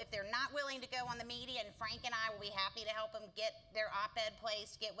vocal, if they're not willing to go on the media, and Frank and I will be happy to help them get their op-ed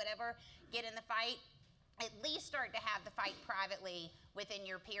placed, get whatever, get in the fight, at least start to have the fight privately within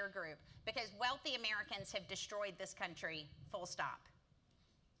your peer group, because wealthy Americans have destroyed this country, full stop.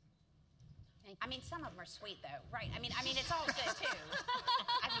 I mean, some of them are sweet, though, right? I mean, it's all good, too.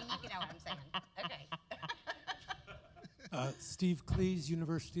 I mean, you know what I'm saying. Okay. Steve Cleese,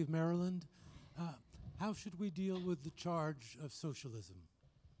 University of Maryland. How should we deal with the charge of socialism?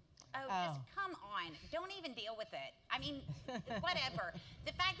 Just come on. Don't even deal with it. I mean, whatever.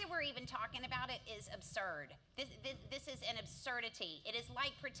 The fact that we're even talking about it is absurd. This is an absurdity. It is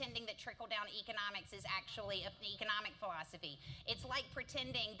like pretending that trickle-down economics is actually an economic philosophy. It's like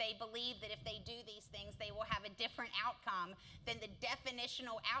pretending they believe that if they do these things, they will have a different outcome than the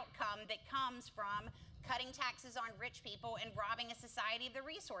definitional outcome that comes from cutting taxes on rich people and robbing a society of the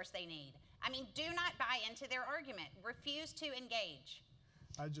resource they need. I mean, do not buy into their argument. Refuse to engage.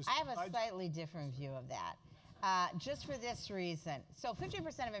 I have a slightly different view of that. Just for this reason. So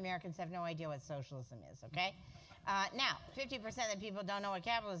 50% of Americans have no idea what socialism is, okay? Now, 50% of the people don't know what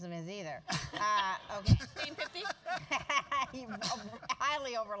capitalism is either. Okay. Same 50?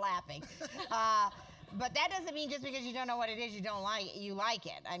 Highly overlapping. But that doesn't mean just because you don't know what it is, you like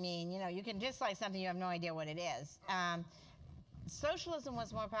it. I mean, you know, you can dislike something, you have no idea what it is. Socialism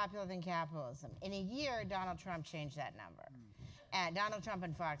was more popular than capitalism. In a year, Donald Trump changed that number. Donald Trump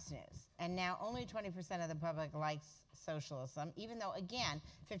and Fox News. And now only 20% of the public likes socialism, even though, again,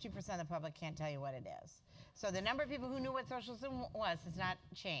 50% of the public can't tell you what it is. So the number of people who knew what socialism was has not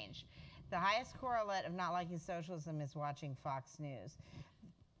changed. The highest correlate of not liking socialism is watching Fox News.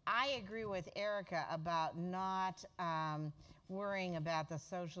 I agree with Erica about not worrying about the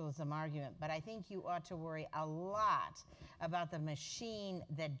socialism argument, but I think you ought to worry a lot about the machine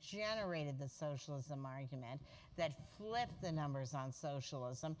that generated the socialism argument, that flipped the numbers on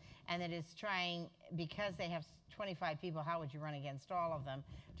socialism, and that is trying, because they have 25 people, how would you run against all of them,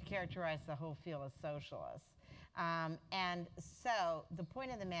 to characterize the whole field as socialists. And so the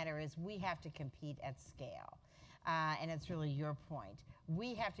point of the matter is we have to compete at scale. And it's really your point.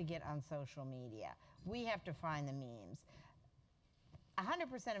 We have to get on social media. We have to find the memes.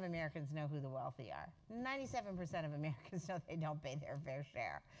 100% of Americans know who the wealthy are. 97% of Americans know they don't pay their fair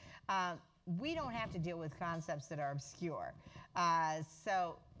share. We don't have to deal with concepts that are obscure.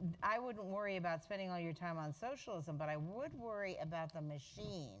 So I wouldn't worry about spending all your time on socialism, but I would worry about the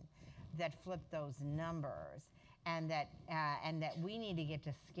machine that flipped those numbers, and that we need to get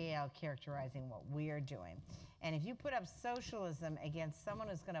to scale characterizing what we're doing. And if you put up socialism against someone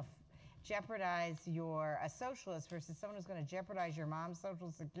who's going to jeopardize a socialist versus someone who's going to jeopardize your mom's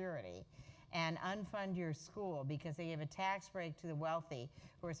Social Security and unfund your school because they give a tax break to the wealthy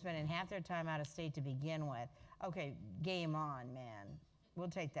who are spending half their time out of state to begin with, okay, game on, man. We'll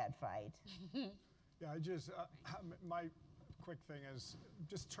take that fight. Yeah, my quick thing is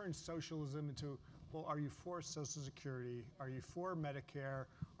just turn socialism into, well, are you for Social Security? Are you for Medicare?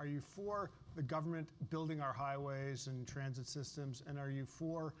 Are you for the government building our highways and transit systems? And are you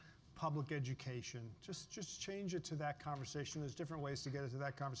for public education? Just change it to that conversation. There's different ways to get it to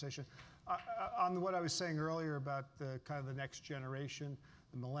that conversation. On what I was saying earlier about the kind of the next generation,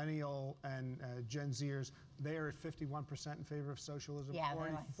 the millennial and Gen Zers, they are at 51% in favor of socialism, yeah,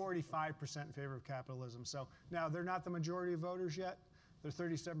 45% in favor of capitalism. So now they're not the majority of voters yet. They're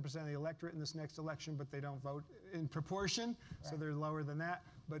 37% of the electorate in this next election, but they don't vote in proportion, so they're lower than that.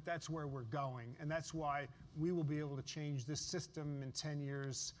 But that's where we're going, and that's why we will be able to change this system in 10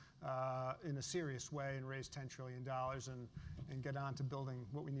 years in a serious way and raise $10 trillion and get on to building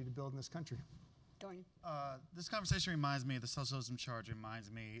what we need to build in this country. Dorian. This conversation reminds me, the socialism charge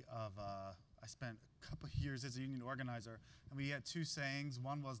reminds me of, I spent a couple of years as a union organizer, and we had two sayings.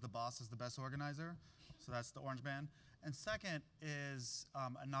 One was the boss is the best organizer, so that's the orange band. And second is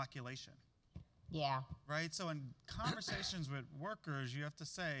inoculation. Yeah. Right? So in conversations with workers, you have to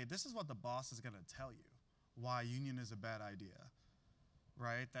say, this is what the boss is going to tell you, why union is a bad idea.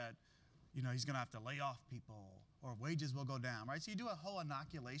 Right? That, you know, he's going to have to lay off people or wages will go down. Right? So you do a whole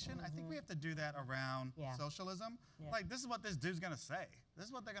inoculation. I think we have to do that around socialism. Yeah. Like, this is what this dude's going to say. This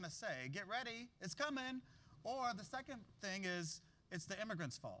is what they're going to say. Get ready. It's coming. Or the second thing is, it's the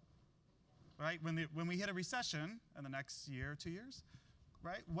immigrants' fault. Right? When we hit a recession in the next year or 2 years,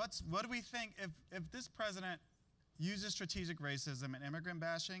 right? What do we think if this president uses strategic racism and immigrant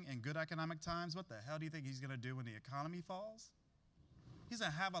bashing in good economic times? What the hell do you think he's going to do when the economy falls? He's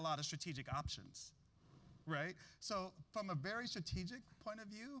going to have a lot of strategic options, right? So from a very strategic point of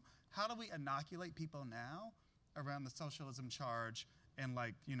view, how do we inoculate people now around the socialism charge and,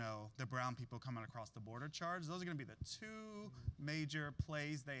 like, you know, the brown people coming across the border charge? Those are going to be the two major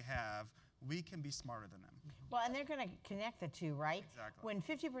plays they have. We can be smarter than them. Well, and they're going to connect the two, right? Exactly. When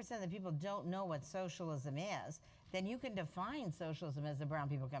 50% of the people don't know what socialism is, then you can define socialism as the brown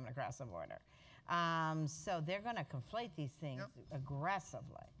people coming across the border. So they're going to conflate these things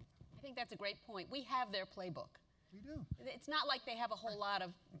aggressively. I think that's a great point. We have their playbook. We do. It's not like they have a whole lot of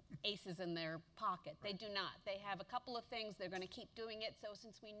aces in their pocket. They do not. They have a couple of things. They're going to keep doing it. So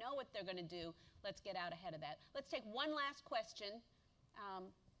since we know what they're going to do, let's get out ahead of that. Let's take one last question.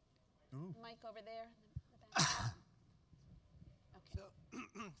 Mike over there. Okay.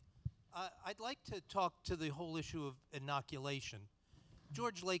 So, I'd like to talk to the whole issue of inoculation.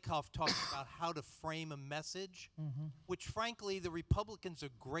 George Lakoff talked about how to frame a message, which frankly the Republicans are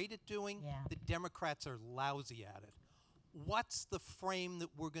great at doing, the Democrats are lousy at it. What's the frame that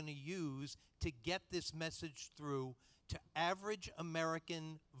we're going to use to get this message through to average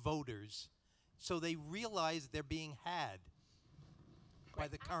American voters so they realize they're being had by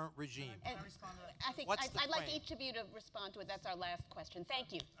the current regime? And I think I'd like each of you to respond to it. That's our last question.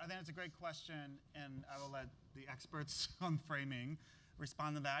 Thank you. I think it's a great question, and I will let the experts on framing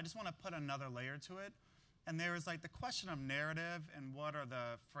respond to that. I just want to put another layer to it. And there is, like, the question of narrative and what are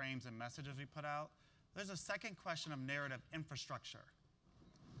the frames and messages we put out. There's a second question of narrative infrastructure.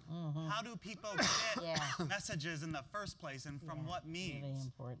 How do people get messages in the first place, and from what means? Really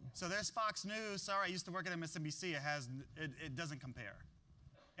important. So there's Fox News. Sorry, I used to work at MSNBC. It doesn't compare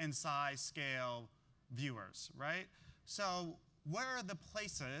in size, scale, viewers, right? So where are the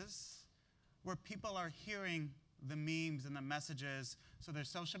places where people are hearing the memes and the messages? So there's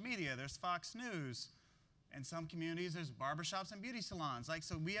social media, there's Fox News, In some communities, there's barbershops and beauty salons. Like,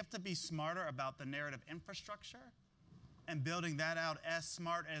 so we have to be smarter about the narrative infrastructure and building that out as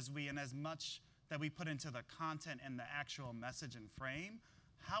smart as we and as much that we put into the content and the actual message and frame.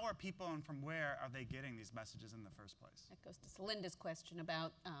 How are people and from where are they getting these messages in the first place? That goes to Celinda's question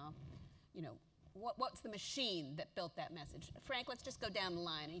about, you know, what's the machine that built that message? Frank, let's just go down the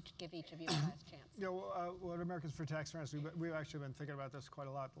line and give each of you a last chance. You know, what Americans for Tax Fairness, we've actually been thinking about this quite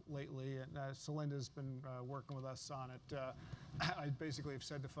a lot lately, and Celinda's been working with us on it. I basically have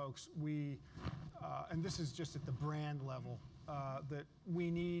said to folks, and this is just at the brand level, that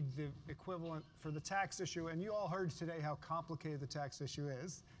we need the equivalent for the tax issue, and you all heard today how complicated the tax issue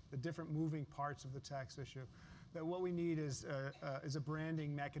is, the different moving parts of the tax issue. That what we need is a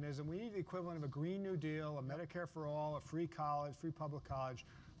branding mechanism. We need the equivalent of a Green New Deal, a Medicare for all, a free college, free public college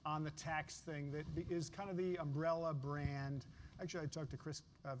on the tax thing that is kind of the umbrella brand. Actually, I talked to Chris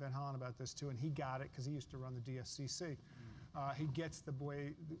Van Hollen about this too, and he got it because he used to run the DSCC. He gets the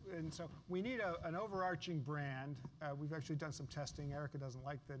way, and so we need an overarching brand. We've actually done some testing. Erica doesn't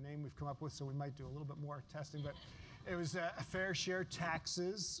like the name we've come up with, so we might do a little bit more testing, but it was fair share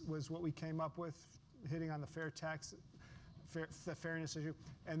taxes was what we came up with, hitting on the the fairness issue.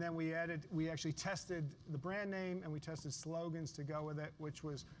 And then we actually tested the brand name and we tested slogans to go with it, which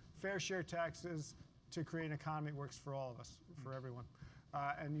was fair share taxes to create an economy that works for all of us, for everyone.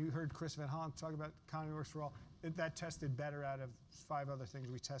 And you heard Chris Van Hollen talk about economy works for all. That tested better out of 5 other things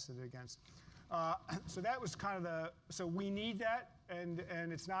we tested it against. So that was kind of so we need that, and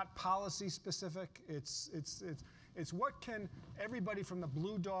it's not policy specific. It's what can everybody from the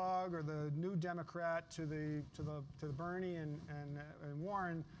Blue Dog or the New Democrat to the Bernie and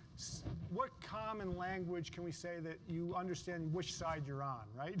Warren, what common language can we say that you understand which side you're on,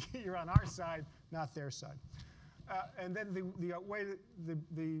 right? You're on our side, not their side. And then the way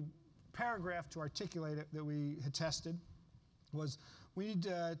the paragraph to articulate it that we had tested was we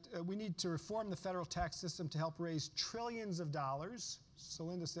need to reform the federal tax system to help raise trillions of dollars.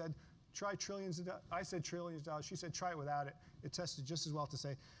 Celinda said, try trillions of dollars. I said trillions of dollars. She said, try it without it. It tested just as well to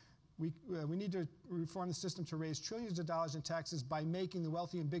say, we need to reform the system to raise trillions of dollars in taxes by making the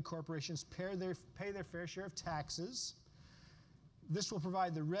wealthy and big corporations pay their fair share of taxes. This will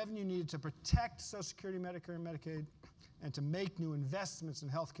provide the revenue needed to protect Social Security, Medicare, and Medicaid, and to make new investments in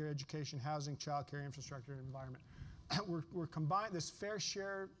healthcare, education, housing, childcare, infrastructure, and environment. We're combining this fair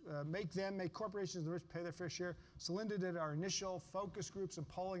share, make corporations the rich pay their fair share. Celinda did our initial focus groups and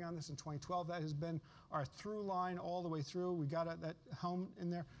polling on this in 2012. That has been our through line all the way through. We got that home in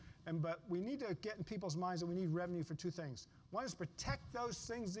there. But we need to get in people's minds that we need revenue for 2 things. One is protect those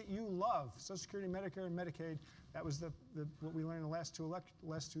things that you love, Social Security, Medicare, and Medicaid. That was what we learned in the last two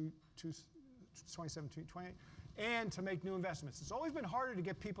 2017, 28. And to make new investments. It's always been harder to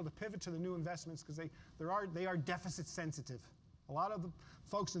get people to pivot to the new investments because they are deficit sensitive. A lot of the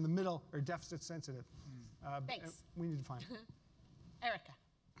folks in the middle are deficit sensitive. Thanks. We need to find it. Erica.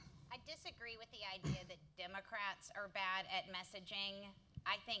 I disagree with the idea that Democrats are bad at messaging.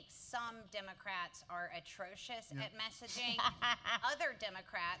 I think some Democrats are atrocious at messaging. Other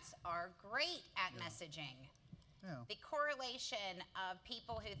Democrats are great at messaging. Yeah. The correlation of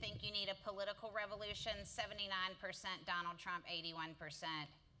people who think you need a political revolution, 79% Donald Trump, 81%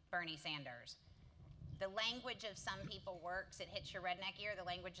 Bernie Sanders. The language of some people works, it hits your redneck ear, the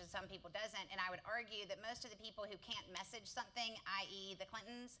language of some people doesn't, and I would argue that most of the people who can't message something, i.e. the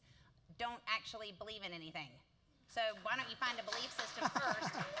Clintons, don't actually believe in anything. So why don't you find a belief system first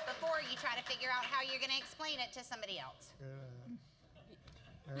before you try to figure out how you're gonna explain it to somebody else.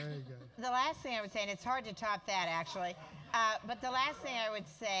 Very good. The last thing I would say, and it's hard to top that actually, but the last thing I would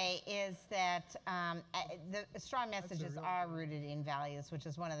say is that the strong messages are rooted in values, which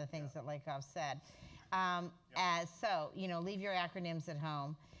is one of the things that Lakoff said. So, leave your acronyms at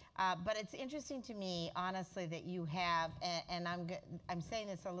home. But it's interesting to me, honestly, that you have, and I'm saying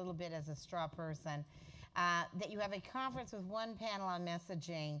this a little bit as a straw person, that you have a conference with 1 panel on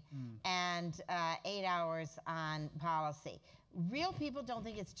messaging and 8 hours on policy. Real people don't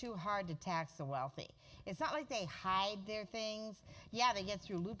think it's too hard to tax the wealthy. It's not like they hide their things. Yeah, they get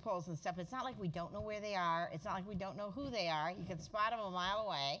through loopholes and stuff. It's not like we don't know where they are. It's not like we don't know who they are. You can spot them a mile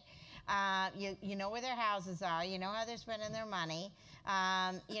away. You know where their houses are. You know how they're spending their money.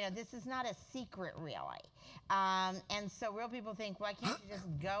 This is not a secret, really. And so real people think, why can't you just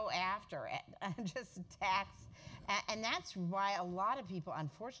go after it and just tax? And that's why a lot of people,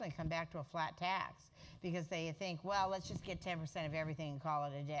 unfortunately, come back to a flat tax, because they think, well, let's just get 10% of everything and call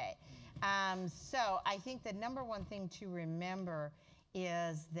it a day. So I think the number one thing to remember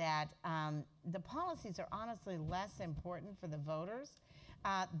is that the policies are honestly less important for the voters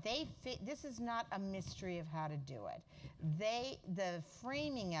This is not a mystery of how to do it. The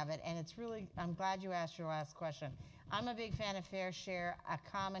framing of it, and it's really, I'm glad you asked your last question. I'm a big fan of fair share, a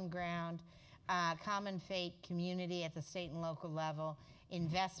common ground, common fate community at the state and local level.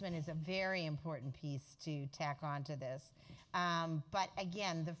 Investment is a very important piece to tack onto this. But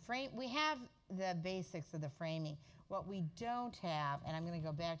again, we have the basics of the framing. What we don't have, and I'm going to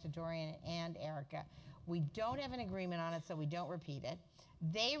go back to Dorian and Erica, we don't have an agreement on it, so we don't repeat it.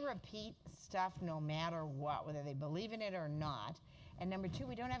 They repeat stuff no matter what, whether they believe in it or not. And number two,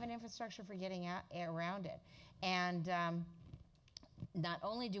 we don't have an infrastructure for getting around it. And not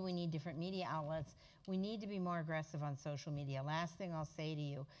only do we need different media outlets, we need to be more aggressive on social media. Last thing I'll say to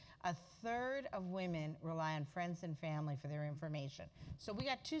you, 1/3 of women rely on friends and family for their information. So we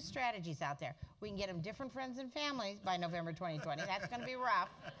got 2 strategies out there. We can get them different friends and families by November 2020. That's going to be rough.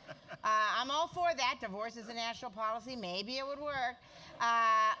 I'm all for that. Divorce is a national policy. Maybe it would work.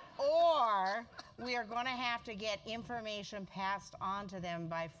 Or we are going to have to get information passed on to them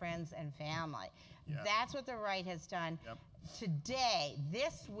by friends and family. Yeah. That's what the right has done. Yep. Today,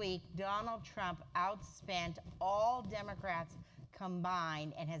 this week, Donald Trump outspent all Democrats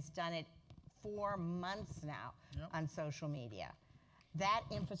combined and has done it 4 months now on social media. That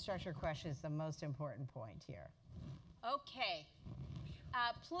infrastructure question is the most important point here. Okay.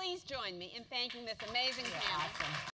 Please join me in thanking this amazing panel. Awesome.